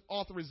keys of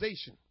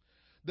authorization.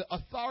 The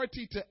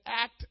authority to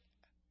act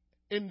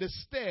in the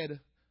stead.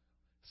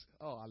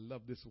 Oh, I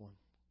love this one.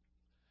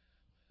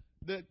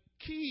 The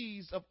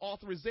keys of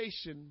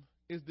authorization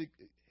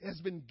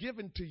has been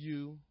given to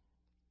you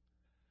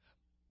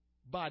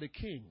by the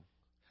king.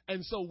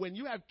 And so when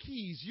you have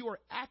keys, you are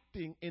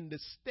acting in the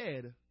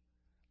stead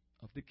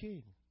of the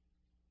king.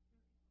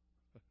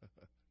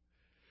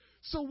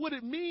 So what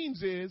it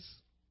means is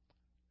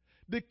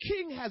the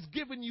king has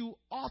given you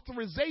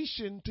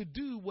authorization to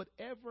do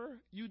whatever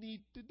you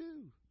need to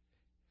do.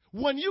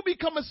 When you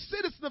become a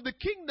citizen of the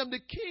kingdom, the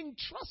king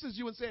trusts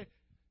you and says,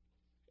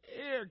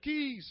 here,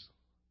 keys.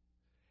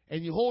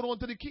 And you hold on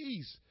to the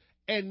keys.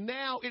 And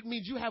now it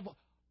means you have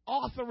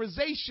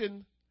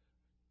authorization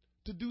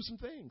to do some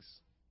things.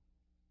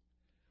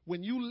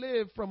 When you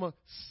live from a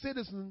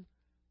citizenship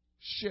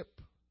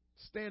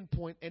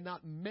standpoint and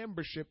not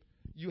membership,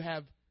 you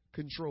have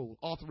control,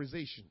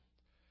 authorization.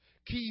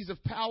 Keys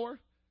of power.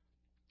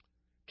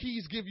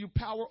 Keys give you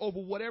power over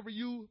whatever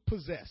you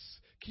possess.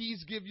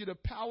 Keys give you the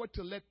power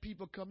to let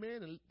people come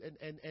in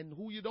and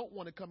who you don't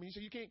want to come in, so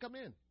you can't come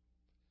in.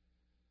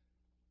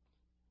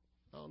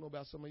 I don't know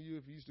about some of you,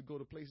 if you used to go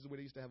to places where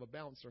they used to have a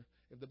bouncer.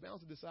 If the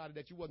bouncer decided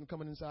that you wasn't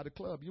coming inside the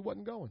club, you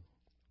wasn't going.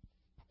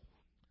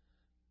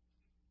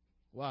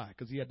 Why?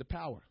 Because he had the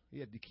power. He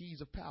had the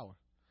keys of power.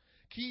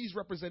 Keys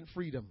represent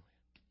freedom.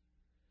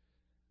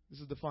 This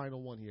is the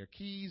final one here.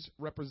 Keys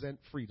represent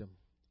freedom.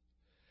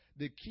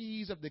 The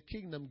keys of the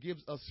kingdom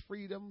gives us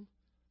freedom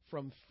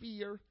from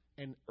fear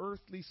and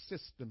earthly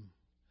system.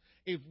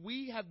 If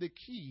we have the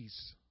keys,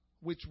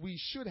 which we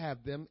should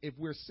have them if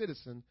we're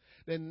citizens,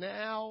 then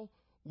now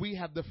we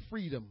have the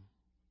freedom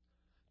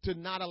to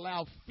not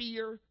allow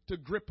fear to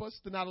grip us,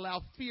 to not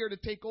allow fear to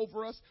take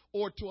over us,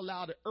 or to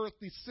allow the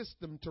earthly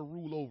system to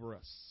rule over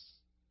us.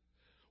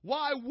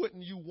 Why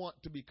wouldn't you want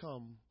to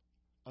become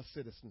a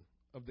citizen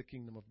of the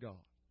kingdom of God?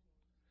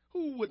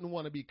 Who wouldn't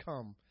want to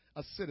become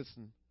a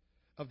citizen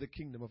of the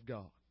kingdom of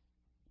God?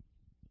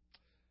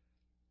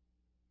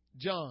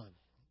 John,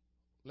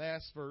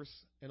 last verse,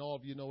 and all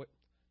of you know it,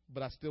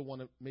 but I still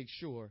want to make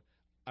sure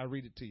I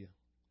read it to you.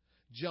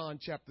 John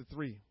chapter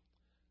 3,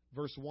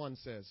 verse 1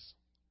 says,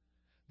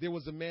 there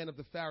was a man of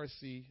the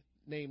Pharisee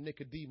named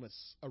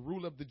Nicodemus, a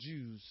ruler of the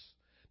Jews.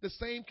 The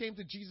same came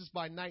to Jesus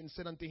by night and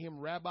said unto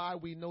him, Rabbi,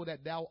 we know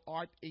that thou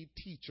art a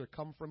teacher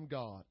come from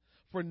God.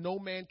 For no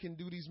man can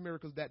do these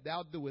miracles that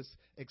thou doest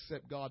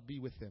except God be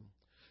with him.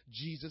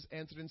 Jesus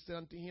answered and said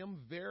unto him,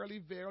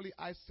 verily, verily,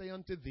 I say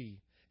unto thee,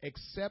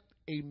 except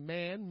a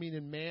man,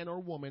 meaning man or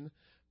woman,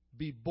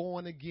 be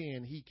born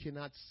again, he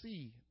cannot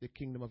see the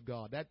kingdom of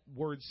God. That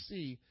word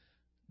see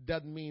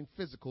doesn't mean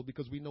physical,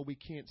 because we know we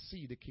can't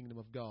see the kingdom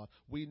of God.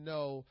 We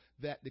know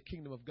that the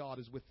kingdom of God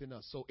is within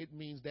us. So it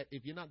means that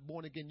if you're not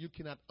born again, you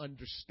cannot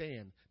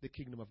understand the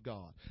kingdom of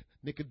God.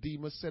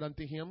 Nicodemus said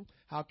unto him,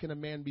 how can a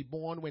man be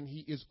born when he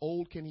is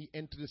old? Can he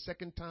enter the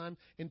second time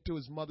into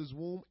his mother's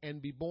womb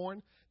and be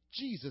born?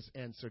 Jesus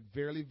answered,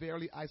 verily,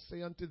 verily, I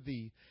say unto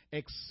thee,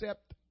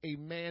 except a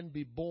man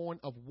be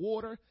born of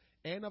water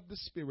and of the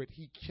Spirit,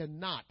 he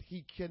cannot.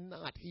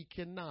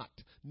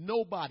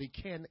 Nobody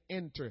can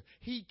enter.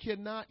 He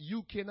cannot,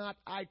 you cannot,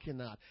 I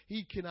cannot.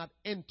 He cannot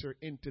enter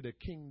into the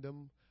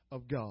kingdom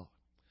of God.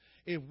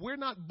 If we're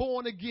not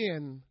born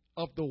again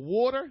of the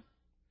water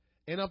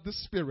and of the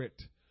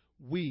Spirit,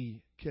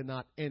 we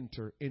cannot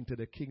enter into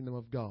the kingdom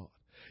of God.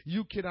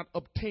 You cannot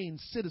obtain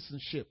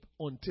citizenship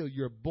until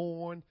you're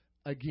born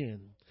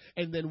again.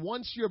 And then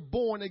once you're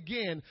born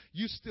again,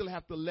 you still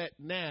have to let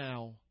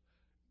now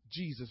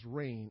Jesus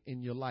reign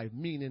in your life,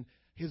 meaning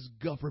his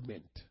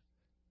government,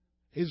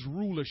 his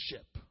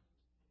rulership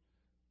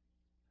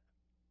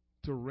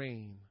to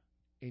reign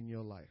in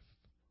your life.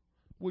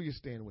 Will you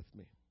stand with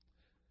me?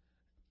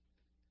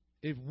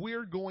 If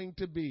we're going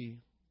to be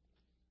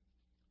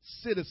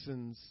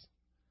citizens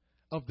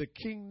of the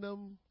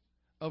kingdom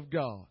of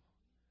God,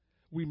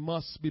 we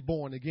must be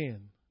born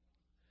again.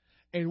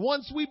 And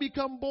once we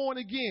become born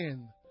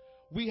again,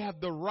 we have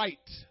the right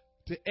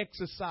to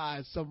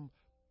exercise some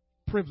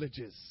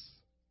privileges,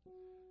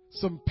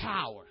 some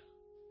power.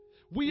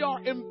 We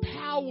are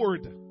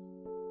empowered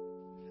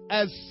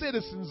as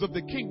citizens of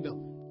the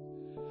kingdom.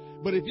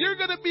 But if you're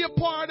going to be a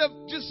part of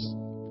just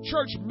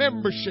church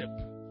membership,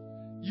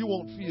 you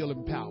won't feel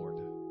empowered.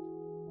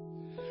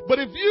 But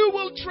if you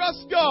will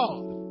trust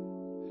God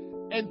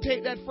and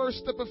take that first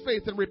step of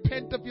faith and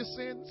repent of your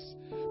sins,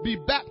 be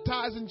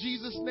baptized in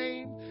Jesus'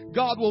 name,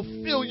 God will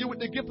fill you with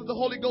the gift of the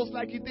Holy Ghost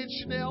like he did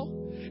Chanel.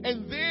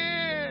 And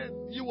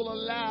then you will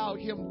allow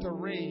him to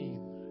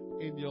reign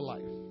in your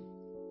life.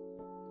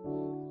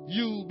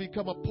 You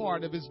become a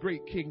part of his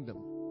great kingdom.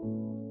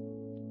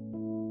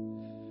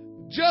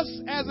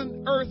 Just as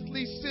an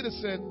earthly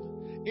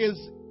citizen is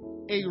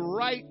a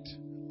right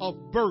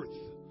of birth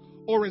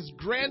or is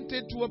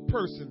granted to a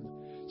person,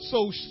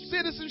 so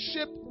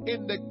citizenship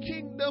in the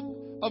kingdom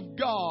of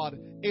God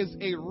is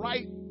a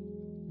right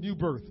new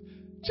birth.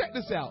 Check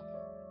this out.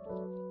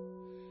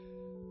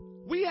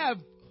 We have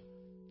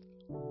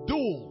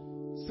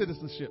dual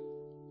citizenship.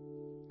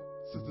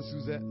 Sister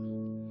Suzette.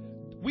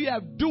 We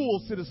have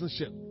dual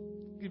citizenship.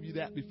 I'll give you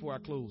that before I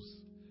close.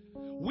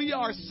 We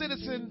are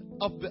citizens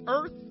of the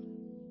earth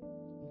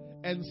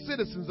and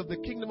citizens of the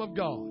kingdom of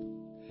God.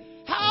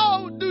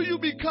 How do you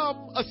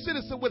become a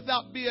citizen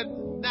without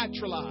being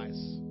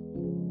naturalized?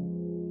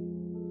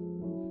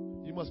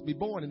 You must be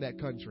born in that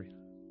country.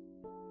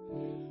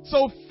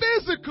 So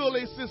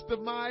physically, Sister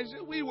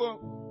Maja, we were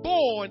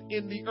born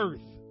in the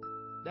earth.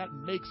 That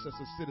makes us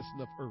a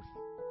citizen of earth.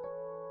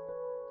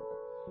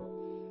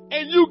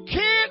 And you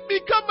can't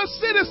become a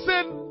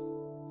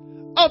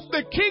citizen of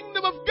the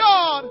kingdom of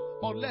God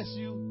unless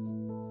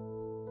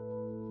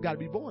you got to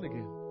be born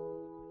again.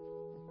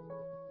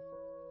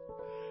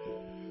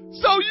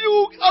 So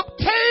you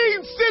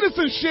obtain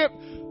citizenship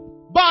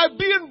by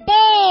being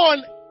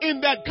born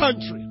in that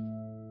country.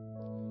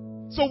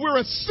 So we're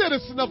a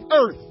citizen of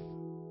earth.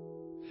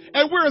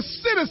 And we're a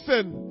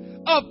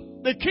citizen of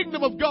the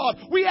kingdom of God.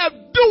 We have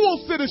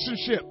dual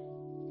citizenship.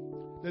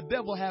 The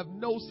devil have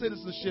no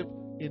citizenship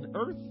in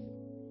earth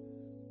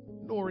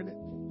nor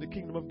in the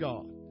kingdom of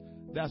God.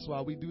 That's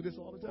why we do this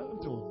all the time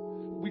to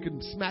him. We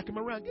can smack him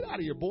around. Get out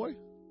of here, boy.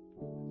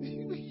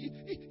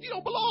 You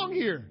don't belong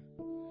here.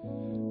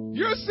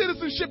 Your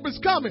citizenship is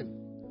coming.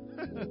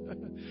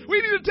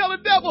 We need to tell the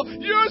devil,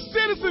 your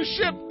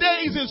citizenship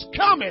days is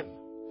coming.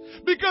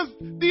 Because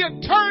the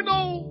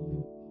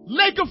eternal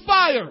lake of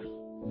fire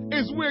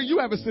is where you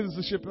have a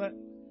citizenship at.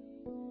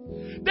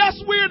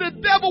 That's where the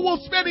devil will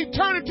spend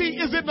eternity,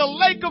 is in the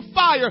lake of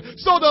fire.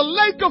 So the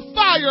lake of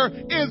fire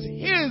is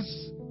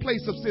his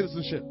place of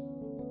citizenship.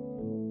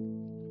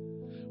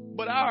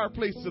 But our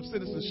place of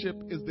citizenship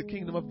is the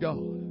kingdom of God.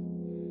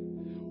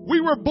 We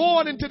were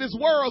born into this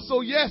world,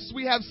 so yes,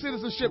 we have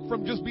citizenship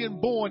from just being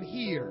born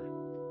here.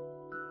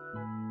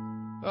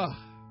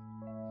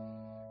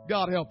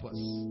 God help us.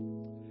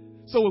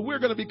 So if we're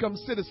going to become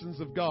citizens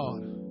of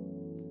God,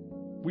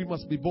 we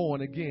must be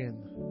born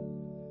again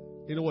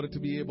in order to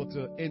be able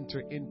to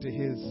enter into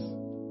his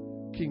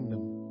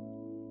kingdom.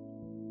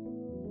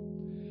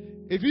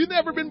 If you've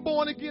never been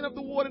born again of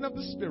the water and of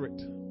the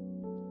Spirit,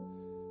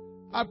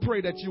 I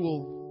pray that you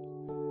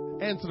will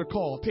answer the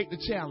call. Take the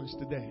challenge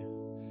today.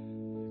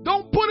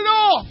 Don't put it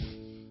off.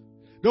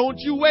 Don't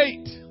you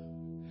wait.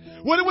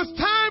 When it was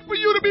time for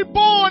you to be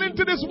born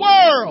into this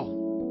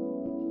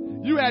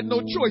world, you had no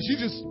choice. You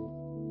just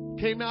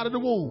came out of the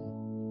womb.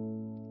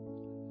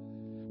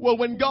 Well,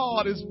 when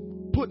God is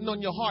putting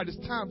on your heart, it's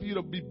time for you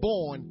to be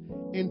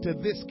born into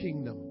this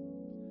kingdom.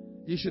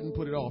 You shouldn't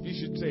put it off. You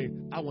should say,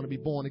 I want to be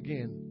born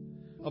again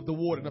of the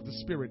water and of the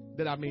Spirit,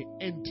 that I may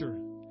enter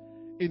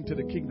into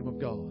the kingdom of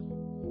God.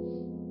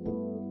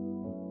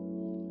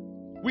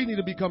 We need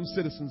to become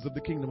citizens of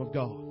the kingdom of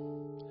God.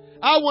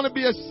 I want to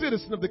be a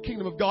citizen of the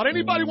kingdom of God.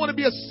 Anybody want to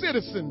be a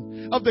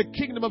citizen of the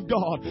kingdom of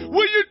God?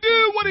 Will you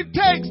do what it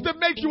takes to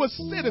make you a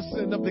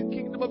citizen of the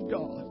kingdom of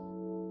God?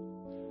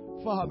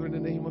 Father, in the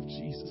name of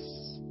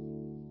Jesus.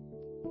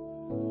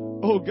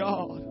 Oh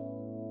God.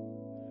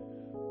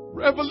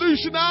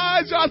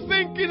 Revolutionize our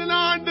thinking and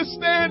our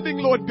understanding,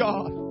 Lord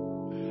God.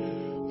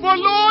 For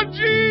Lord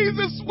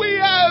Jesus, we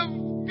have,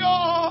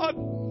 God,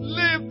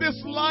 lived this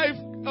life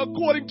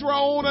according to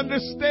our own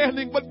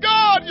understanding. But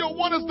God, you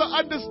want us to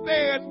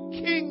understand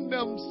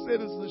kingdom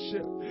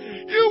citizenship.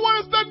 You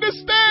want us to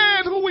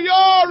understand who we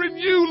are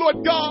in you, Lord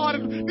God,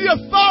 and the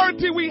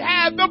authority we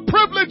have, the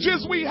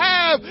privileges we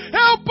have.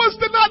 Help us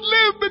to not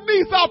live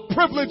beneath our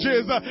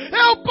privileges.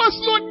 Help us,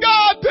 Lord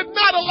God, to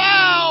not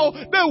allow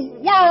the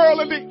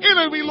world and the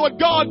enemy,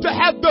 Lord God, to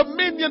have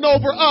dominion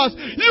over us.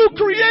 You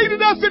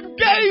created us and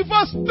gave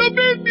us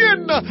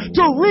dominion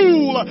to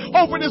rule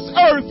over this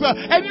earth,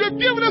 and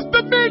you've given us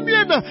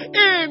dominion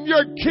in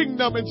your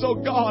kingdom. And so,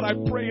 God, I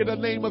pray in the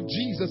name of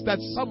Jesus that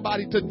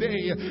somebody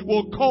today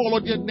will call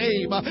on your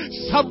name.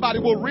 Somebody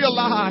will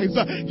realize,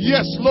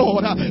 yes,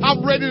 Lord,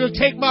 I'm ready to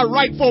take my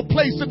rightful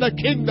place in the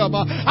kingdom.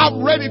 I'm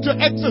ready to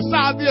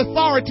exercise the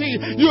authority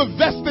you have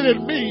vested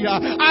in me.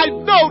 I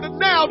know that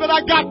now that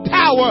I got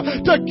power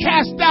to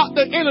cast out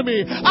the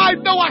enemy. I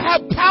know I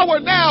have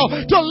power now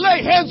to lay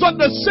hands on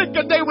the sick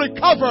and they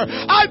recover.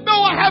 I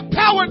know I have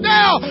power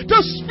now to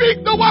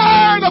speak the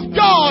word of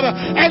God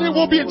and it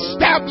will be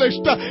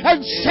established and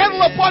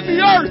settle upon the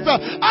earth.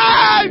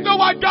 I know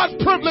I got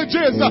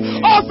privileges,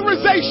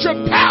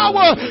 authorization,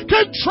 power,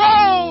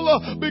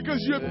 control, because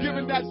you have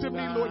given that to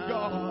me, Lord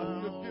God.